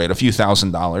swing trade a few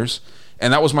 $1,000s,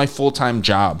 and that was my full-time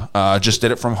job. Just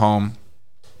did it from home.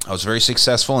 I was very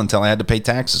successful until I had to pay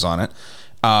taxes on it.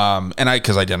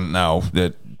 Because I didn't know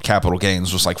that capital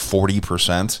gains was like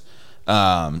 40%.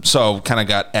 So kind of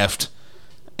got effed.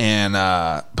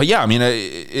 But yeah, I mean,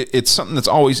 it's something that's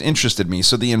always interested me.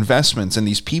 So the investments in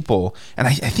these people, and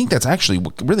I think that's actually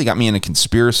what really got me into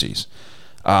conspiracies,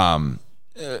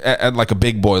 at like a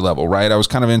big boy level, right? I was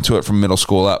kind of into it from middle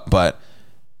school up, but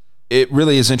it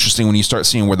really is interesting when you start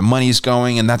seeing where the money's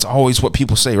going. And that's always what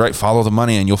people say, right? Follow the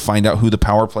money and you'll find out who the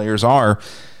power players are.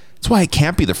 That's why it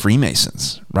can't be the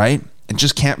Freemasons, right? It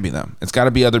just can't be them. It's got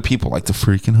to be other people, like the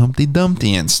freaking Humpty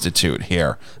Dumpty Institute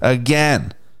here.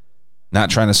 Again, not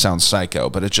trying to sound psycho,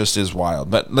 but it just is wild.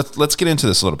 But let's get into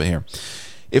this a little bit here.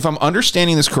 If I'm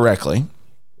understanding this correctly,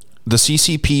 the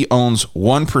CCP owns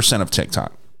 1% of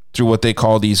TikTok through what they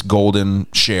call these golden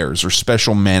shares, or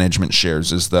special management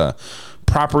shares is the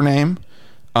proper name.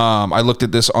 I looked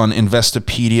at this on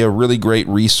Investopedia, really great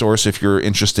resource if you're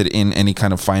interested in any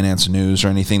kind of finance news or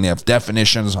anything. They have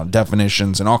definitions on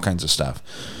definitions and all kinds of stuff.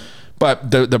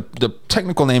 But the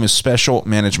technical name is special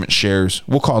management shares.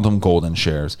 We'll call them golden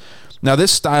shares. Now,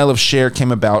 this style of share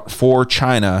came about for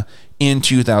China in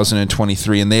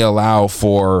 2023, and they allow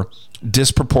for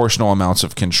disproportional amounts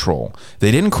of control.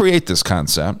 They didn't create this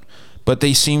concept, but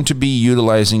they seem to be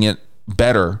utilizing it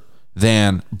better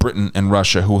than Britain and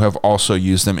Russia, who have also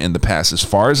used them in the past. As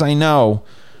far as I know,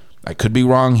 I could be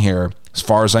wrong here, as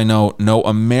far as I know, no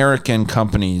American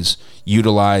companies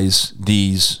utilize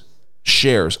these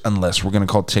shares, unless we're going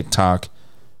to call TikTok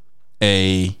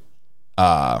an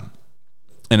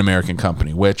American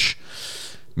company, which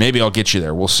maybe I'll get you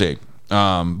there. We'll see.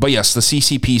 But yes, the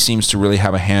CCP seems to really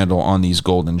have a handle on these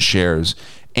golden shares.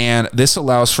 And this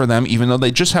allows for them, even though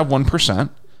they just have 1%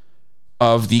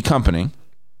 of the company,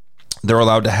 they're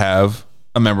allowed to have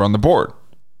a member on the board.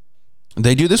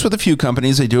 They do this with a few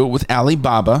companies. They do it with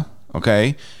Alibaba,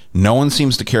 okay? No one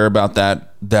seems to care about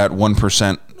that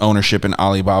 1% ownership in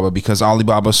Alibaba, because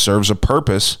Alibaba serves a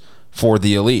purpose for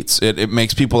the elites. It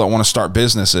makes people that want to start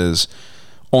businesses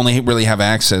only really have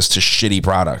access to shitty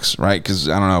products, right? Because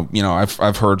I don't know,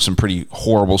 I've heard some pretty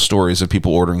horrible stories of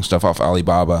people ordering stuff off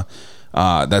Alibaba.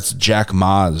 That's Jack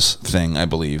Ma's thing, I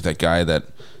believe. That guy that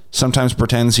sometimes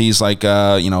pretends he's like,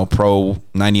 pro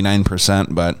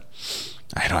 99%, but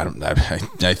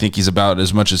I think he's about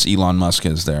as much as Elon Musk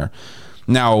is there.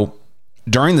 Now,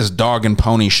 during this dog and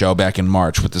pony show back in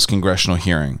March with this congressional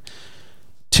hearing,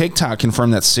 TikTok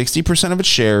confirmed that 60% of its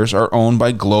shares are owned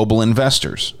by global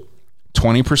investors.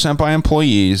 20% by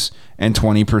employees, and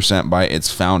 20% by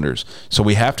its founders. So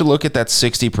we have to look at that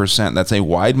 60%. That's a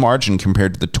wide margin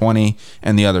compared to the 20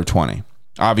 and the other 20.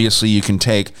 Obviously, you can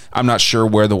take, I'm not sure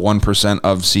where the 1%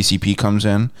 of CCP comes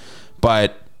in,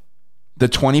 but the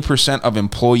 20% of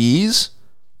employees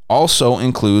also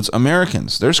includes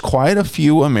Americans. There's quite a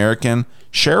few American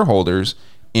shareholders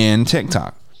in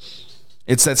TikTok.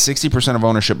 It's that 60% of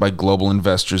ownership by global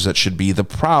investors that should be the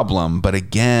problem. But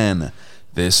again,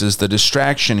 this is the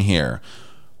distraction here.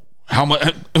 How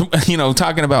much,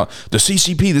 talking about the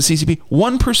CCP,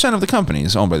 1% of the company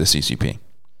is owned by the CCP.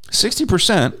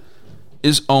 60%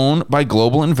 is owned by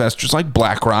global investors like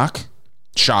BlackRock.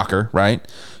 Shocker, right?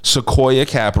 Sequoia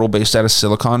Capital, based out of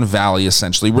Silicon Valley,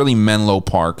 essentially, really Menlo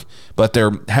Park, but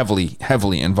they're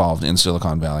heavily involved in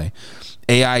Silicon Valley.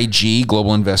 AIG,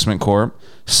 Global Investment Corp,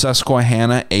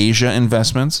 Susquehanna Asia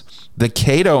Investments, the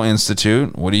Cato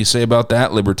Institute, what do you say about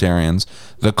that, libertarians?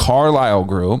 The Carlyle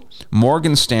Group,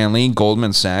 Morgan Stanley,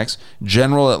 Goldman Sachs,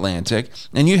 General Atlantic,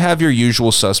 and you have your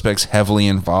usual suspects heavily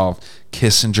involved.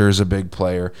 Kissinger is a big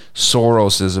player,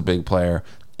 Soros is a big player,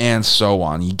 and so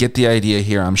on. You get the idea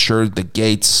here. I'm sure the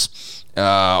Gates,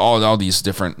 all these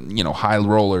different, high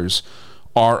rollers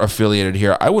are affiliated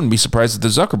here. I wouldn't be surprised if the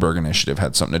Zuckerberg Initiative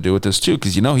had something to do with this too,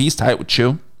 because he's tight with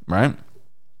Chew, right?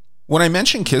 When I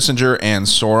mention Kissinger and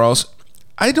Soros,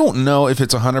 I don't know if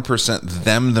it's 100%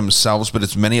 them themselves, but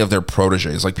it's many of their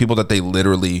proteges, like people that they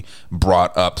literally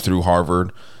brought up through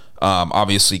Harvard.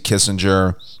 Obviously,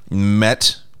 Kissinger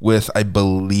met with, I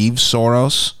believe,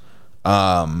 Soros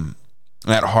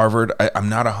at Harvard. I'm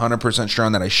not 100% sure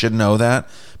on that. I should know that,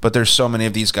 but there's so many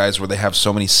of these guys where they have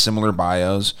so many similar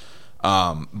bios.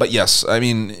 But yes, I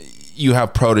mean, you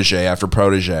have protege after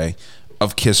protege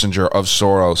of Kissinger, of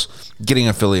Soros, getting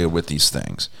affiliated with these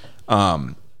things.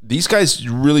 These guys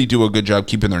really do a good job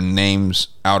keeping their names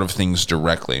out of things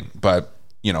directly, but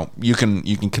you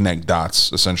can connect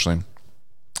dots essentially.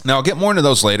 Now I'll get more into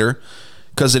those later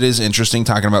because it is interesting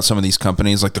talking about some of these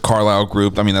companies like the Carlyle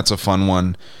Group. I mean, that's a fun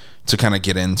one to kind of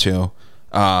get into.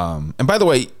 And by the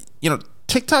way,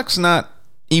 TikTok's not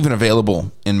even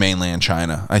available in mainland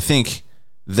China. I think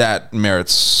that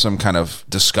merits some kind of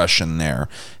discussion there.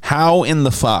 How in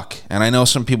the fuck, and I know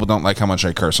some people don't like how much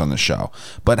I curse on this show,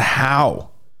 but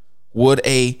how would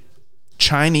a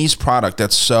Chinese product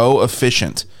that's so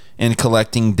efficient in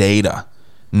collecting data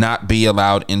not be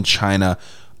allowed in China,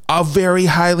 a very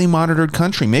highly monitored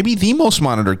country, maybe the most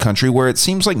monitored country, where it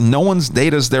seems like no one's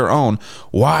data is their own?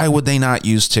 Why would they not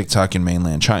use TikTok in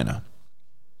mainland China?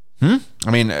 I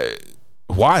mean,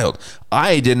 wild.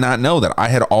 I did not know that. I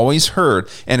had always heard,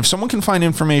 and if someone can find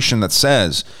information that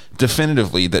says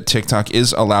definitively that TikTok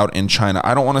is allowed in China,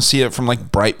 I don't want to see it from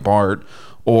like Breitbart,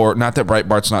 or not that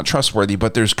Breitbart's not trustworthy,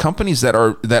 but there's companies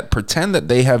that pretend that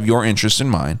they have your interest in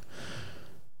mind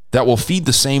that will feed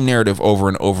the same narrative over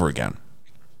and over again.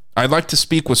 I'd like to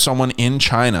speak with someone in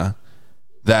China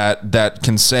that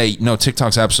can say, no,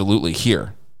 TikTok's absolutely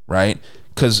here, right?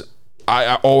 Because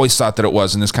I always thought that it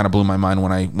was, and this kind of blew my mind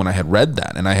when I had read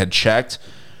that, and I had checked.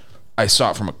 I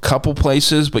saw it from a couple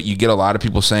places, but you get a lot of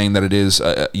people saying that it is,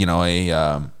 that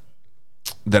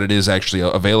it is actually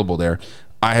available there.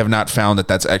 I have not found that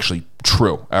that's actually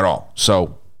true at all.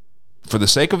 So, for the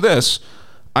sake of this,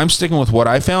 I'm sticking with what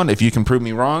I found. If you can prove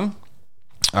me wrong,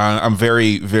 I'm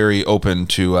very, very open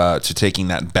to taking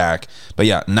that back. But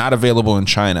yeah, not available in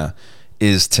China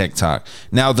is TikTok.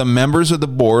 Now, the members of the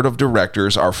board of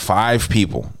directors are 5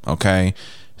 people, okay?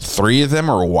 3 of them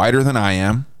are whiter than I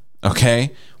am,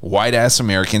 okay? White-ass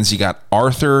Americans. You got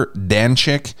Arthur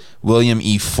Danchik, William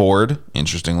E. Ford,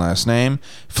 interesting last name,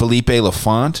 Felipe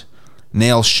Lafont,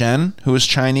 Neil Shen, who is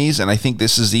Chinese, and I think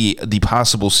this is the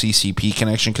possible CCP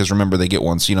connection, because remember, they get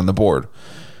 1 seat on the board.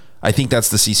 I think that's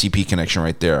the CCP connection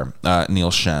right there,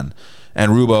 Neil Shen.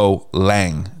 And Rubo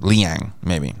Liang,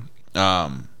 maybe.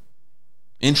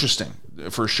 Interesting,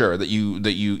 for sure, that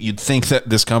you'd think that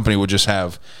this company would just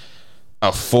have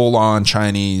a full-on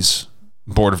Chinese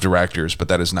board of directors, but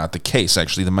that is not the case.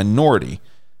 Actually, the minority,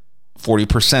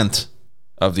 40%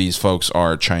 of these folks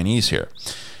are Chinese here.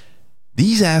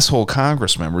 These asshole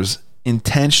Congress members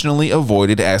intentionally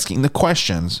avoided asking the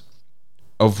questions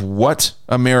of what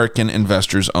American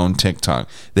investors own TikTok.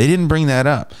 They didn't bring that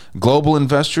up. Global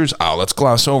investors, let's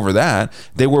gloss over that.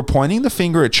 They were pointing the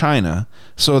finger at China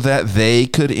so that they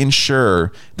could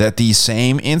ensure that these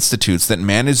same institutes that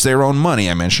manage their own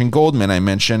money, I mentioned Goldman, I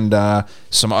mentioned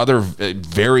some other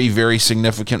very, very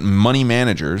significant money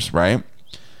managers, right?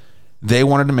 They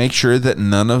wanted to make sure that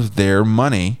none of their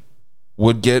money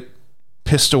would get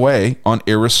pissed away on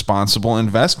irresponsible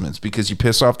investments, because you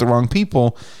piss off the wrong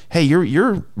people, hey,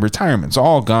 your retirement's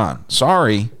all gone.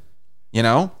 Sorry, You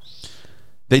know,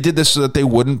 they did this so that they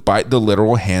wouldn't bite the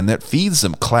literal hand that feeds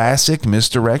them. Classic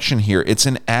misdirection here. It's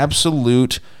an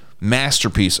absolute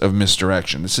masterpiece of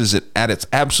misdirection. This is at its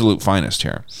absolute finest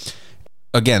here.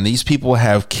 Again, these people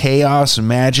have chaos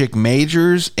magic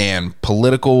majors and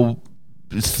political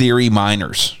theory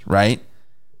minors, right?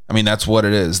 I mean, that's what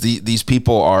it is. These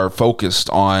people are focused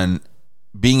on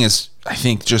being as, I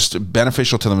think, just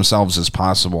beneficial to themselves as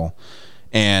possible.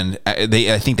 And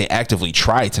I think they actively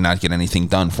try to not get anything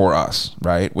done for us,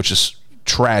 right? Which is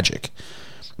tragic.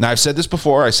 Now, I've said this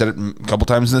before. I said it a couple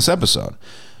times in this episode.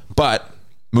 But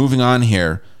moving on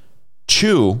here,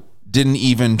 Chew didn't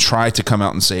even try to come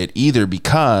out and say it either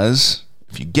because,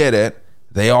 if you get it,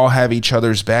 they all have each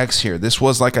other's backs here. This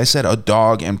was, like I said, a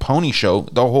dog and pony show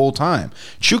the whole time.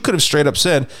 Chew could have straight up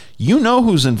said, you know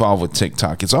who's involved with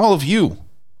TikTok. It's all of you.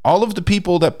 All of the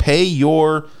people that pay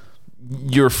your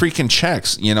freaking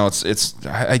checks. You know,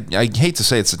 I hate to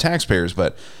say it's the taxpayers,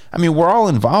 but I mean, we're all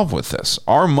involved with this.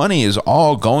 Our money is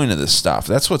all going to this stuff.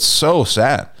 That's what's so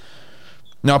sad.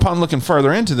 Now, upon looking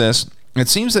further into this, it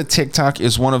seems that TikTok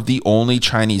is one of the only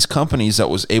Chinese companies that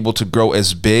was able to grow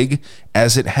as big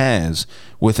as it has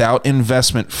without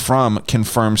investment from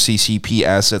confirmed CCP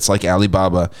assets like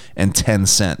Alibaba and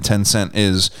Tencent. Tencent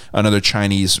is another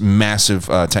Chinese massive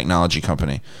technology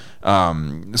company.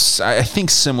 I think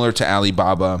similar to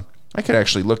Alibaba. I could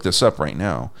actually look this up right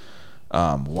now.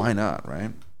 Why not,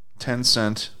 right?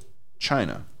 Tencent,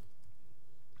 China.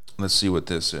 Let's see what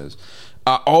this is.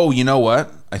 You know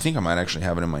what? I think I might actually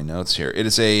have it in my notes here. It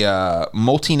is a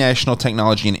multinational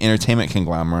technology and entertainment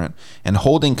conglomerate and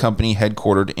holding company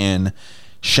headquartered in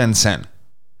Shenzhen,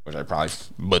 which I probably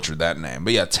butchered that name.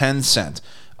 But yeah, Tencent.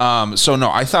 So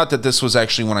no, I thought that this was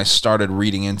actually, when I started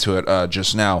reading into it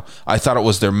just now, I thought it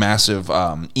was their massive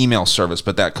email service,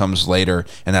 but that comes later,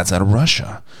 and that's out of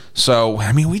Russia. So,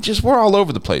 I mean, we're all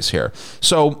over the place here.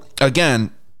 So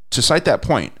again, to cite that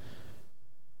point,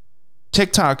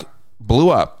 TikTok blew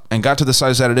up and got to the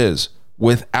size that it is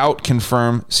without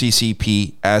confirmed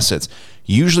CCP assets.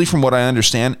 Usually, from what I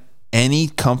understand, any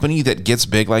company that gets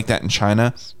big like that in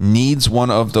China needs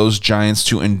one of those giants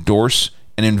to endorse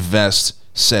and invest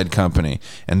said company.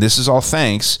 And this is all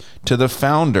thanks to the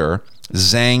founder,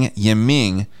 Zhang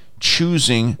Yiming,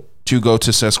 choosing to go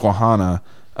to Susquehanna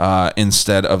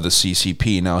instead of the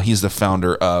CCP. Now, he's the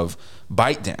founder of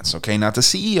ByteDance, okay? Not the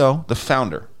CEO, the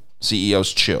founder.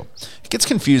 CEO's Chew. It gets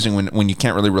confusing when you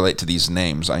can't really relate to these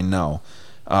names, I know.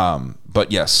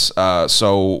 But yes,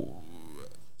 so,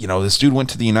 you know, this dude went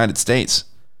to the United States,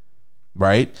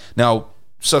 right? Now,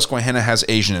 Susquehanna has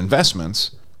Asian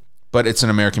investments, but it's an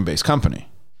American-based company,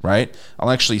 right? I'll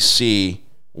actually see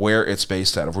where it's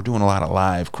based out of. We're doing a lot of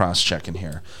live cross-checking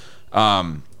here.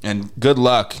 And good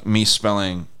luck me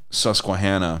spelling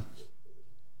Susquehanna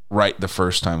right the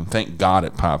first time. Thank God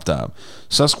it popped up.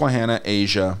 Susquehanna,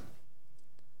 Asia,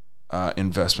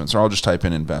 investments. Or I'll just type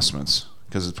in investments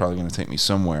because it's probably going to take me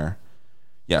somewhere.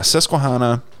 Yeah,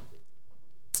 Susquehanna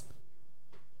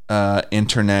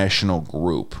International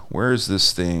Group. Where is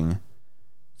this thing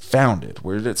founded?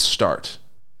 Where did it start?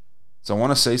 So I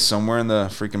want to say somewhere in the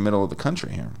freaking middle of the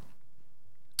country here.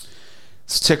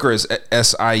 Its ticker is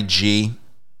SIG.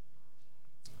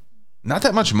 Not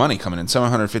that much money coming in.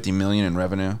 $750 million in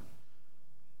revenue.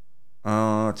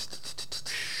 So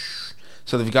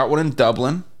they've got one in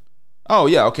Dublin. Oh,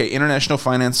 yeah, okay. International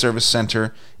Finance Service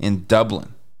Center in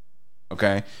Dublin.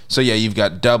 Okay. So, yeah, you've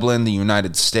got Dublin, the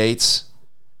United States.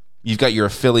 You've got your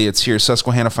affiliates here.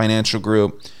 Susquehanna Financial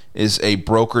Group is a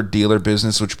broker-dealer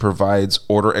business which provides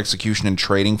order execution and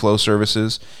trading flow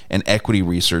services and equity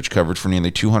research coverage for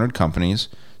nearly 200 companies.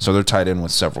 So they're tied in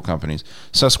with several companies.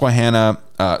 Susquehanna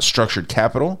Structured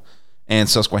Capital and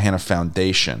Susquehanna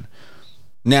Foundation.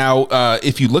 Now,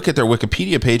 if you look at their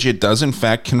Wikipedia page, it does in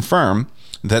fact confirm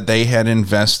that they had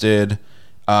invested,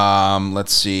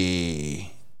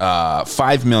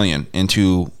 $5 million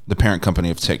into the parent company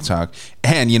of TikTok.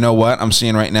 And you know what I'm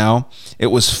seeing right now? It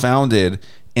was founded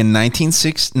in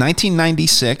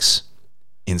 1996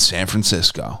 in San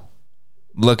Francisco.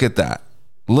 Look at that.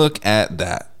 Look at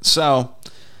that. So,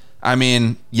 I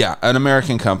mean, yeah, an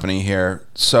American company here.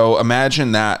 So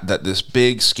imagine that this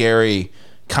big, scary,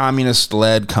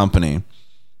 communist-led company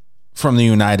from the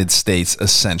United States,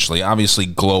 essentially, obviously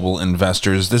global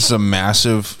investors. This is a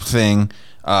massive thing,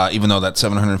 even though that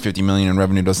 $750 million in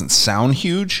revenue doesn't sound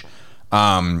huge.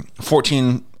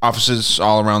 14 offices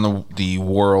all around the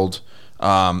world.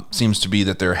 Seems to be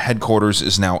that their headquarters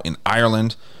is now in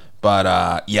Ireland.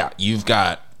 But yeah, you've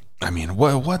got, I mean,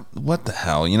 what the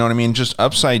hell? You know what I mean? Just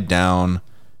upside down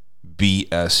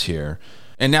BS here.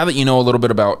 And now that you know a little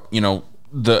bit about,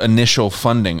 the initial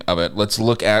funding of it, let's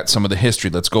look at some of the history.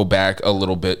 Let's go back a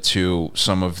little bit to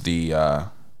some of the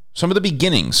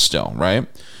beginnings still, right?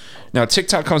 Now,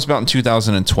 TikTok comes about in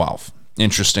 2012.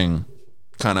 Interesting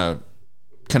kind of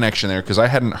connection there, because I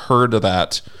hadn't heard of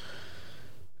that.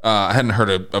 I hadn't heard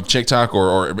of TikTok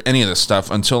or any of this stuff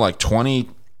until like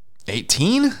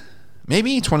 2018,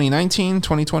 maybe 2019,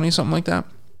 2020, something like that.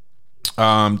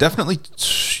 Definitely,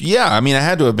 yeah. I mean, it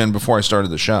had to have been before I started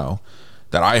the show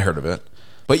that I heard of it.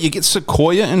 But you get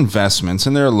Sequoia Investments,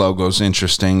 and their logo's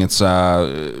interesting. It's it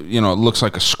looks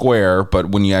like a square, but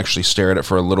when you actually stare at it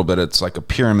for a little bit, it's like a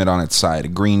pyramid on its side, a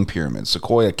green pyramid.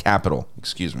 Sequoia Capital,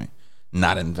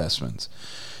 not investments.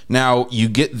 Now, you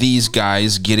get these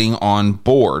guys getting on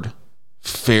board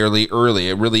fairly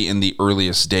early, really in the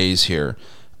earliest days here.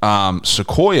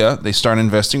 Sequoia, they start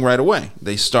investing right away.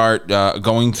 They start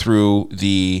going through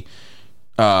the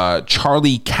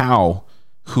Charlie Cao,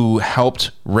 who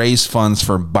helped raise funds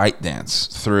for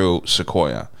ByteDance through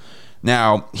Sequoia.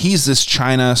 Now, he's this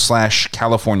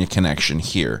China/California connection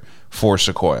here for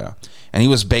Sequoia. And he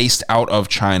was based out of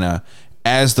China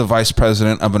as the vice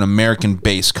president of an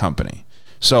American-based company.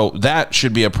 So that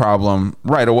should be a problem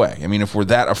right away. I mean, if we're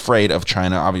that afraid of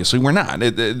China, obviously we're not.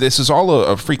 This is all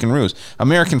a freaking ruse.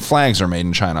 American flags are made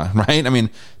in China, right? I mean,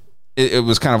 it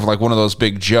was kind of like one of those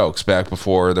big jokes back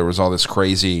before there was all this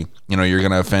crazy, you're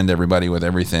going to offend everybody with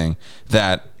everything,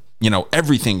 that,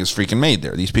 everything is freaking made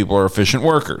there. These people are efficient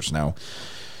workers. Now,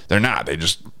 they're not. They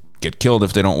just get killed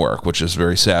if they don't work, which is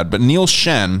very sad. But Neil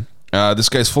Shen, this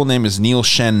guy's full name is Neil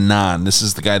Shen Nan. This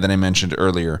is the guy that I mentioned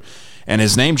earlier. And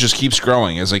his name just keeps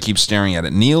growing as I keep staring at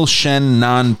it. Neil Shen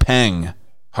Nan Peng.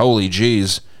 Holy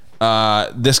jeez.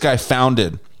 This guy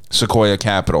founded Sequoia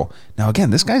Capital. Now, again,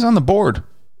 this guy's on the board.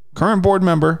 Current board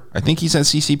member. I think he's at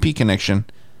CCP connection.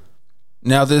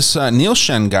 Now, this Neil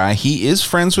Shen guy, he is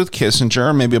friends with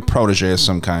Kissinger, maybe a protege of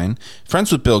some kind.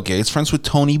 Friends with Bill Gates, friends with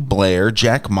Tony Blair,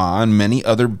 Jack Ma, and many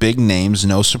other big names.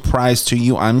 No surprise to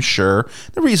you, I'm sure.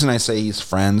 The reason I say he's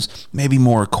friends, maybe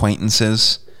more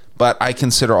acquaintances. But I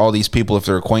consider all these people, if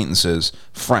they're acquaintances,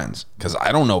 friends. Because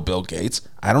I don't know Bill Gates.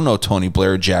 I don't know Tony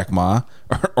Blair, Jack Ma,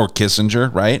 or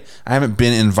Kissinger, right? I haven't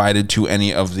been invited to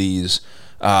any of these,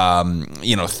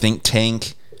 think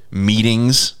tank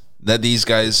meetings that these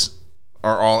guys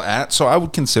are all at. So I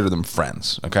would consider them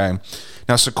friends, okay?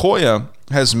 Now, Sequoia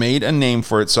has made a name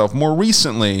for itself more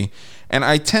recently, and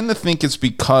I tend to think it's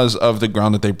because of the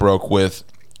ground that they broke with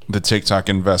the TikTok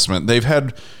investment. They've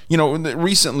had,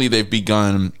 recently they've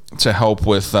begun to help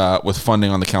with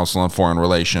funding on the Council on Foreign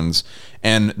Relations,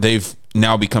 and they've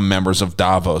now become members of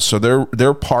Davos. So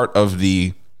they're part of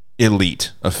the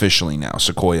elite officially now.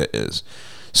 Sequoia is.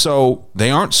 So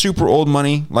they aren't super old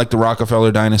money like the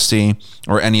Rockefeller dynasty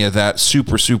or any of that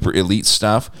super elite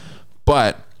stuff,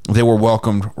 but they were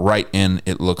welcomed right in,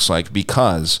 it looks like,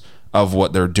 because of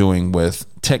what they're doing with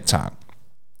TikTok.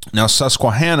 Now,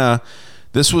 Susquehanna,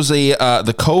 this was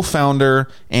the co-founder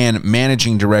and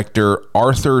managing director,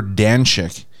 Arthur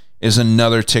Danchik, is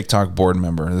another TikTok board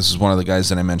member. This is one of the guys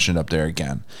that I mentioned up there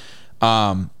again.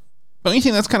 Don't you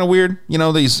think that's kind of weird?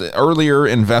 These earlier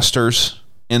investors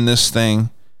in this thing.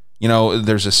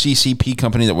 There's a CCP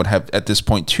company that would have, at this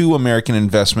point, 2 American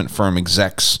investment firm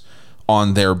execs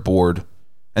on their board.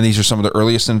 And these are some of the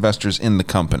earliest investors in the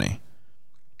company.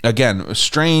 Again,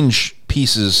 strange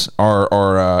pieces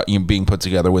are being put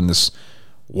together in this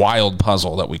wild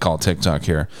puzzle that we call TikTok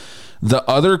here. The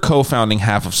other co-founding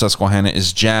half of Susquehanna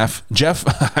is Jeff.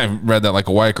 I read that like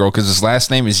a white girl because his last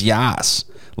name is Yass,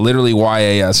 literally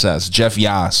Y-A-S-S, Jeff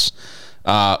Yass,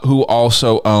 who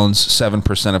also owns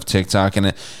 7% of TikTok.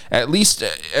 And at least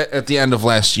at the end of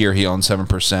last year, he owned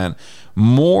 7%.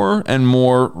 More and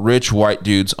more rich white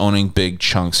dudes owning big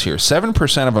chunks here.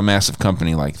 7% of a massive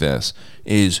company like this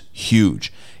is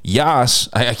huge. Yass,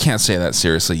 I can't say that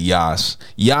seriously, Yass.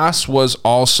 Yass was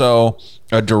also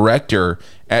a director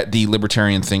at the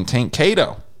libertarian think tank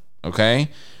Cato, okay?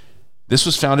 This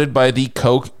was founded by the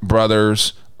Koch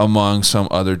brothers, among some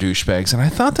other douchebags. And I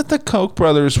thought that the Koch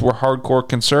brothers were hardcore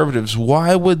conservatives.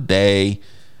 Why would they,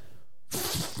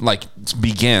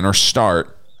 begin or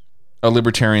start a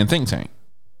libertarian think tank?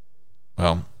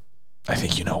 Well, I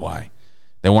think you know why.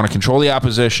 They want to control the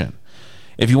opposition.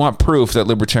 If you want proof that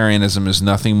libertarianism is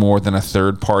nothing more than a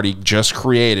third party just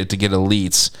created to get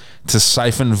elites to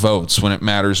siphon votes when it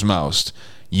matters most,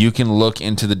 you can look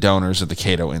into the donors of the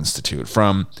Cato Institute.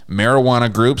 From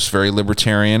marijuana groups, very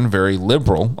libertarian, very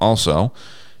liberal also,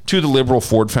 to the liberal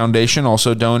Ford Foundation,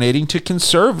 also donating to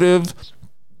conservative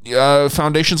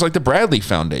foundations like the Bradley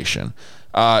Foundation.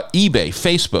 eBay,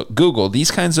 Facebook, Google,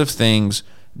 these kinds of things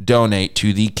donate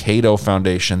to the Cato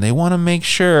Foundation. They want to make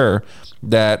sure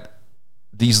that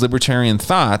these libertarian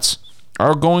thoughts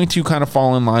are going to kind of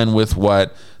fall in line with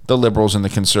what the liberals and the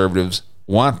conservatives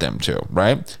want them to,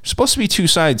 right? There's supposed to be two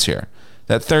sides here.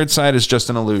 That third side is just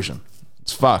an illusion.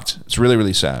 It's fucked. It's really,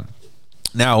 really sad.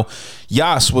 Now,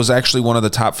 Yas was actually one of the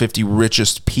top 50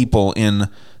 richest people in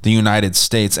the United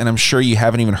States, and I'm sure you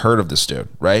haven't even heard of this dude,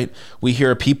 right? We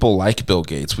hear of people like Bill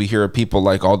Gates. We hear of people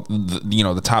like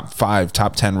the top 5,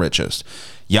 top 10 richest.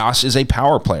 Yas is a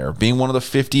power player. Being one of the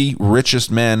 50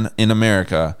 richest men in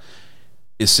America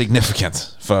is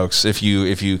significant, folks, if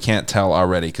you can't tell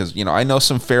already, because I know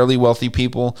some fairly wealthy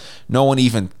people, no one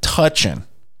even touching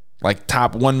like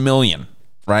top 1 million,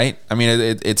 right? I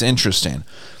mean, it's interesting.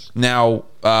 Now,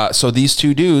 so these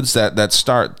two dudes that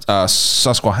start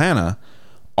Susquehanna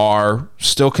are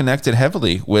still connected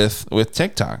heavily with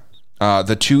TikTok.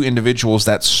 The two individuals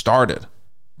that started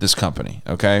this company.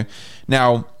 Okay.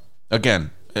 Now,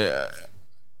 again,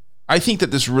 I think that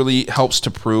this really helps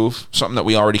to prove something that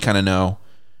we already kind of know.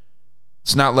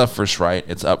 It's not left versus right.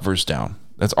 It's up versus down.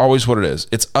 That's always what it is.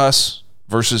 It's us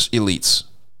versus elites.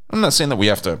 I'm not saying that we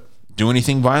have to do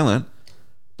anything violent,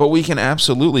 but we can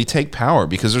absolutely take power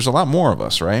because there's a lot more of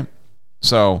us, right?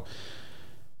 So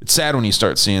it's sad when you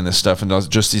start seeing this stuff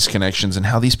and just these connections and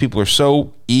how these people are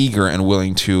so eager and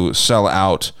willing to sell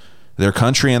out their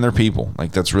country and their people.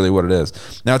 Like, that's really what it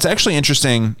is. Now, it's actually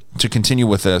interesting to continue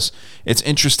with this. It's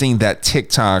interesting that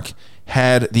TikTok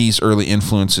had these early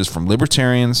influences from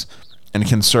libertarians and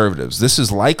conservatives. This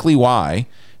is likely why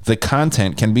the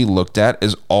content can be looked at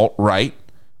as alt-right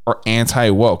or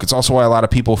anti-woke. It's also why a lot of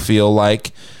people feel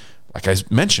like I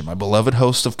mentioned, my beloved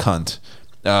host of Cunt,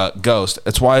 Ghost.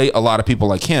 It's why a lot of people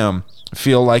like him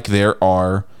feel like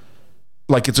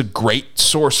it's a great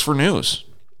source for news,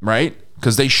 right?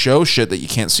 Because they show shit that you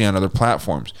can't see on other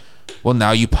platforms. Well,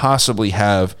 now you possibly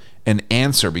have an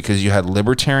answer because you had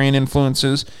libertarian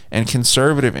influences and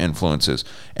conservative influences.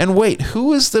 And wait,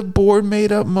 who is the board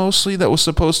made up mostly that was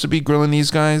supposed to be grilling these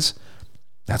guys?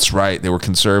 That's right. They were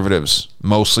conservatives,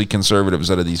 mostly conservatives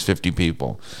out of these 50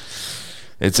 people.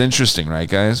 It's interesting, right,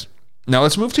 guys? Now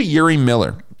let's move to Yuri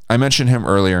Miller. I mentioned him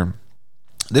earlier.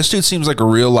 This dude seems like a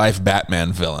real-life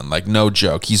Batman villain, like no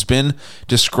joke. He's been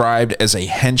described as a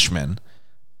henchman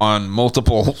on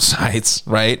multiple sites,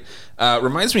 right?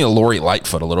 Reminds me of Lori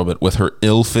Lightfoot a little bit with her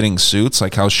ill-fitting suits,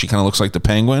 like how she kind of looks like the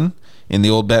Penguin in the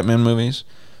old Batman movies.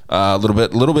 A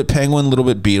little bit Penguin, a little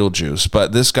bit Beetlejuice.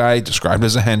 But this guy described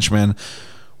as a henchman.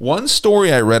 One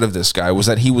story I read of this guy was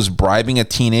that he was bribing a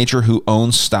teenager who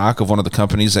owned stock of one of the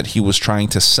companies that he was trying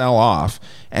to sell off,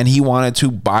 and he wanted to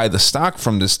buy the stock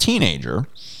from this teenager.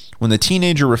 When the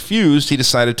teenager refused, he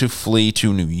decided to flee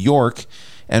to New York,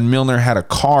 and Milner had a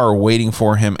car waiting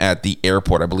for him at the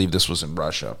airport. I believe this was in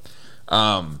Russia.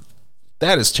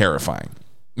 That is terrifying,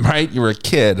 right? You're a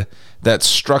kid that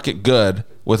struck it good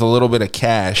with a little bit of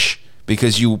cash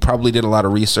because you probably did a lot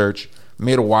of research,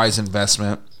 made a wise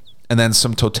investment, and then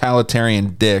some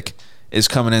totalitarian dick is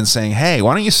coming in saying, hey,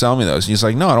 why don't you sell me those? And he's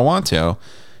like, no, I don't want to.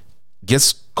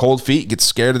 Gets cold feet, gets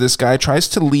scared of this guy, tries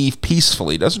to leave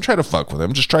peacefully, doesn't try to fuck with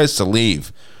him, just tries to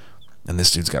leave. And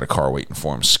this dude's got a car waiting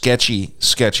for him. Sketchy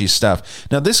stuff.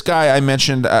 Now, this guy I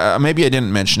mentioned, maybe I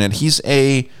didn't mention it. He's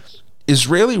a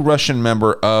Israeli-Russian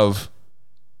member of,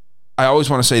 I always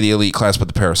want to say the elite class, but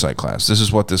the parasite class. This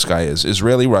is what this guy is,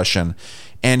 Israeli-Russian.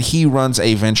 And he runs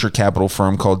a venture capital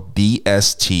firm called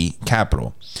DST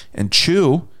Capital. And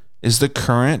Chu is the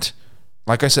current,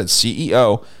 like I said,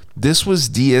 CEO. This was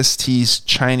DST's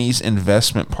Chinese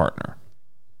investment partner.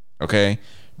 Okay?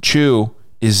 Chu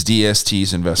is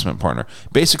DST's investment partner.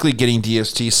 Basically getting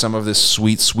DST some of this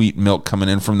sweet milk coming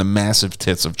in from the massive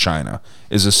tits of China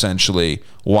is essentially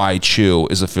why Chu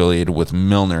is affiliated with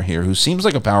Milner here, who seems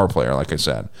like a power player, like I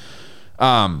said.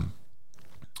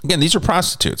 Again, these are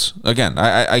prostitutes. Again,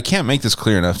 I can't make this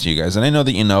clear enough to you guys, and I know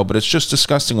that you know, but it's just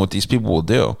disgusting what these people will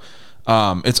do.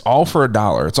 It's all for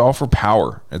 $1. It's all for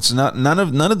power. It's not none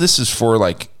of this is for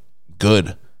like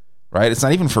good, right? It's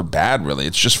not even for bad, really.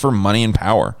 It's just for money and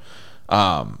power.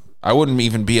 I wouldn't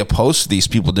even be opposed to these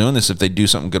people doing this if they do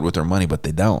something good with their money, but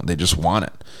they don't. They just want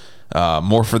it.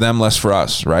 More for them, less for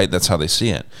us, right? That's how they see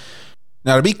it.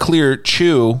 Now, to be clear,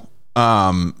 Chu,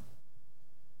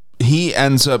 he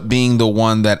ends up being the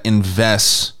one that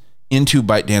invests into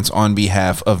ByteDance on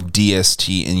behalf of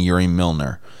DST and Yuri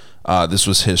Milner. This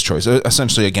was his choice.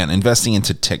 Essentially, again, investing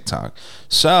into TikTok.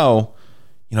 So,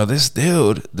 this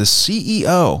dude, the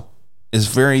CEO, is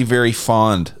very, very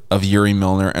fond of Yuri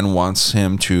Milner and wants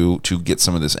him to get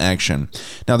some of this action.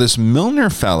 Now, this Milner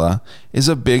fella is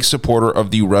a big supporter of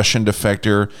the Russian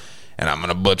defector, and I'm going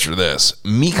to butcher this,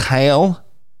 Mikhail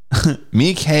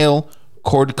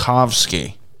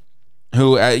Khodorkovsky.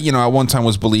 who, at one time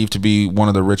was believed to be one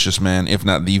of the richest men, if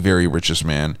not the very richest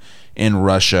man in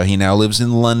Russia. He now lives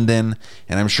in London,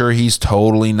 and I'm sure he's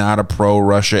totally not a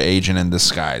pro-Russia agent in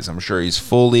disguise. I'm sure he's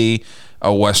fully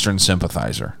a Western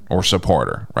sympathizer or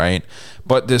supporter, right?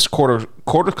 But this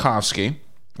Khodorkovsky,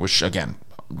 which, again,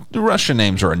 the Russian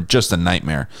names are just a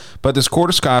nightmare, but this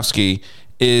Khodorkovsky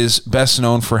is best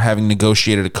known for having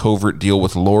negotiated a covert deal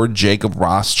with Lord Jacob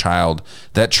Rothschild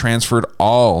that transferred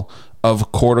all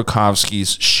of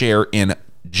Khodorkovsky's share in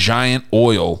giant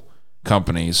oil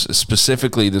companies,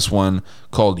 specifically this one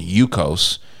called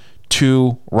Yukos,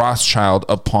 to Rothschild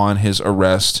upon his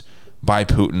arrest by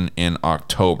Putin in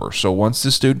October. So once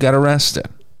this dude got arrested,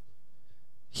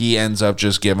 he ends up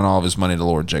just giving all of his money to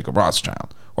Lord Jacob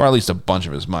Rothschild, or at least a bunch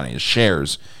of his money, his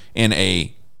shares in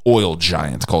a oil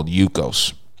giant called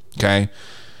Yukos. Okay?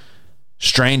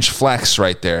 Strange flex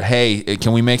right there. Hey,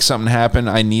 can we make something happen?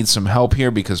 I need some help here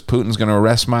because Putin's going to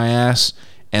arrest my ass,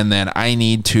 and then I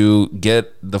need to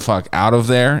get the fuck out of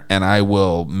there, and I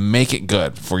will make it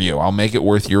good for you. I'll make it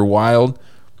worth your while.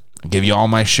 I'll give you all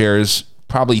my shares,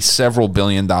 probably several $1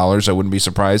 billion. I wouldn't be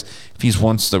surprised if he's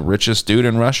once the richest dude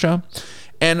in Russia.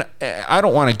 And I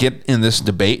don't want to get in this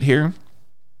debate here,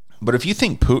 but if you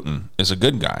think Putin is a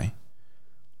good guy,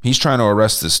 he's trying to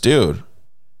arrest this dude,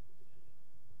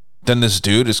 then this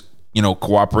dude is,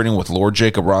 cooperating with Lord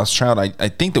Jacob Rothschild. I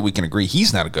think that we can agree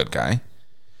he's not a good guy.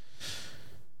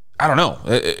 I don't know.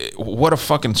 What a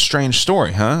fucking strange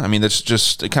story, huh? I mean, that's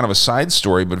just kind of a side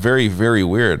story, but very, very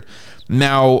weird.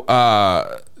 Now,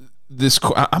 I'm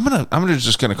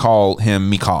just gonna call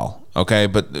him Mikhail, okay?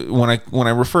 But when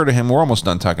I refer to him, we're almost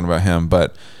done talking about him.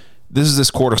 But this is this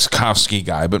Khodorkovsky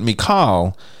guy. But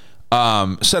Mikhail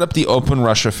set up the Open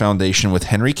Russia Foundation with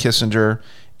Henry Kissinger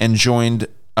and joined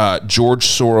George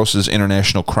Soros's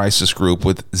International Crisis Group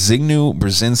with Zbigniew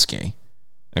Brzezinski.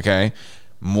 Okay,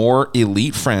 more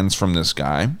elite friends from this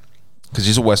guy because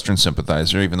he's a Western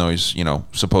sympathizer, even though he's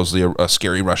supposedly a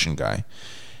scary Russian guy.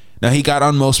 Now, he got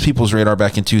on most people's radar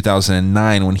back in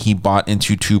 2009 when he bought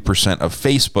into 2% of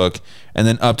Facebook and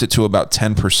then upped it to about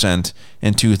 10%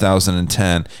 in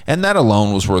 2010. And that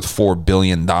alone was worth $4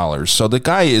 billion. So the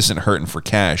guy isn't hurting for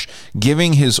cash.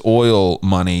 Giving his oil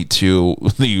money to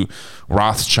the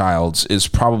Rothschilds is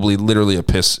probably literally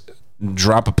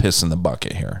drop a piss in the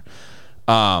bucket here.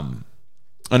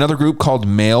 Another group called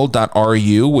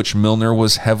Mail.ru, which Milner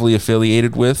was heavily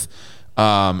affiliated with,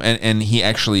 and he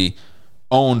actually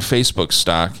owned Facebook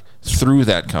stock through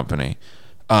that company.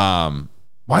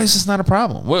 Why is this not a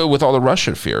problem with all the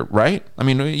Russia fear, right? I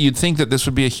mean, you'd think that this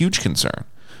would be a huge concern.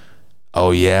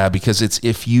 Oh, yeah, because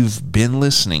if you've been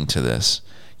listening to this,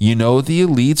 the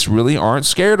elites really aren't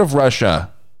scared of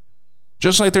Russia.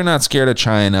 Just like they're not scared of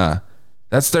China.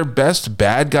 That's their best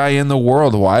bad guy in the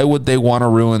world. Why would they want to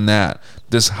ruin that?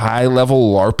 This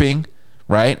high-level LARPing,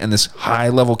 right? And this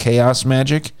high-level chaos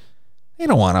magic. They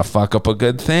don't want to fuck up a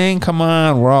good thing. Come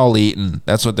on, we're all eating.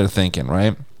 That's what they're thinking,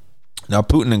 right? Now,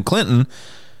 Putin and Clinton,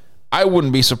 I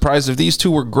wouldn't be surprised if these two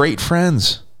were great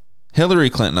friends. Hillary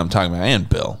Clinton, I'm talking about, and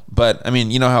Bill. But, I mean,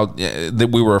 you know how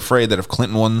we were afraid that if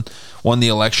Clinton won the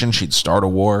election, she'd start a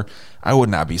war. I would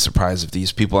not be surprised if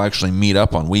these people actually meet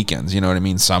up on weekends, you know what I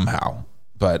mean, somehow.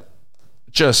 But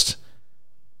just,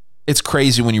 it's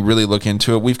crazy when you really look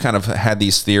into it. We've kind of had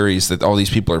these theories that all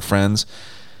these people are friends.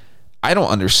 I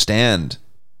don't understand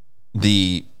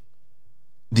the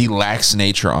lax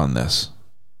nature on this,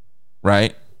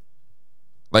 right?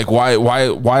 Like, why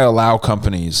allow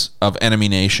companies of enemy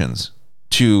nations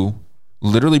to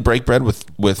literally break bread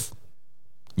with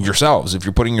yourselves if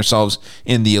you're putting yourselves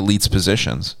in the elite's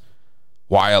positions?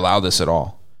 Why allow this at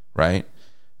all, right?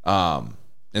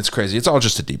 It's crazy. It's all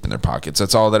just to deepen their pockets.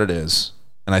 That's all that it is,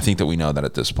 and I think that we know that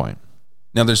at this point.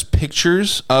 Now, there's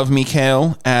pictures of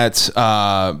Mikhail at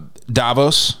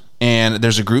Davos, and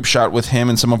there's a group shot with him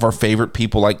and some of our favorite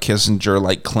people like Kissinger,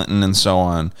 like Clinton, and so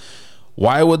on.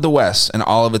 Why would the West and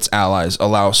all of its allies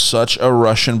allow such a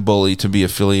Russian bully to be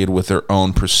affiliated with their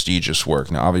own prestigious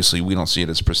work? Now, obviously, we don't see it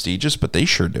as prestigious, but they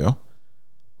sure do.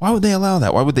 Why would they allow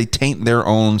that? Why would they taint their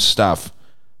own stuff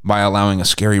by allowing a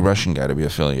scary Russian guy to be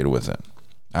affiliated with it?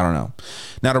 I don't know.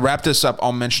 Now, to wrap this up,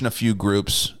 I'll mention a few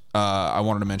groups. I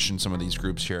wanted to mention some of these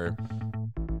groups here.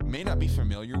 May not be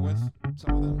familiar with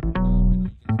some of them.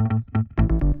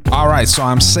 All right, so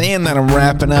I'm saying that I'm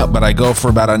wrapping up, but I go for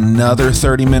about another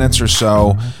 30 minutes or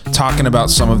so talking about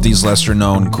some of these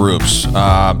lesser-known groups.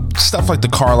 Stuff like the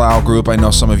Carlyle Group, I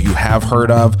know some of you have heard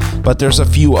of, but there's a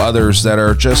few others that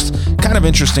are just kind of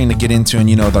interesting to get into, and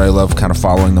you know that I love kind of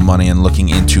following the money and looking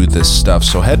into this stuff.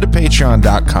 So head to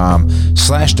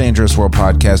patreon.com/Dangerous World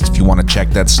Podcast if you want to check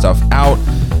that stuff out.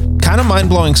 kind of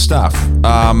mind-blowing stuff.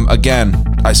 Again,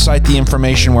 I cite the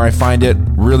information where I find it.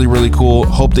 Really, really cool.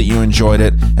 Hope that you enjoyed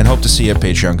it, and hope to see you at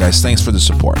Patreon, guys. Thanks for the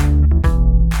support.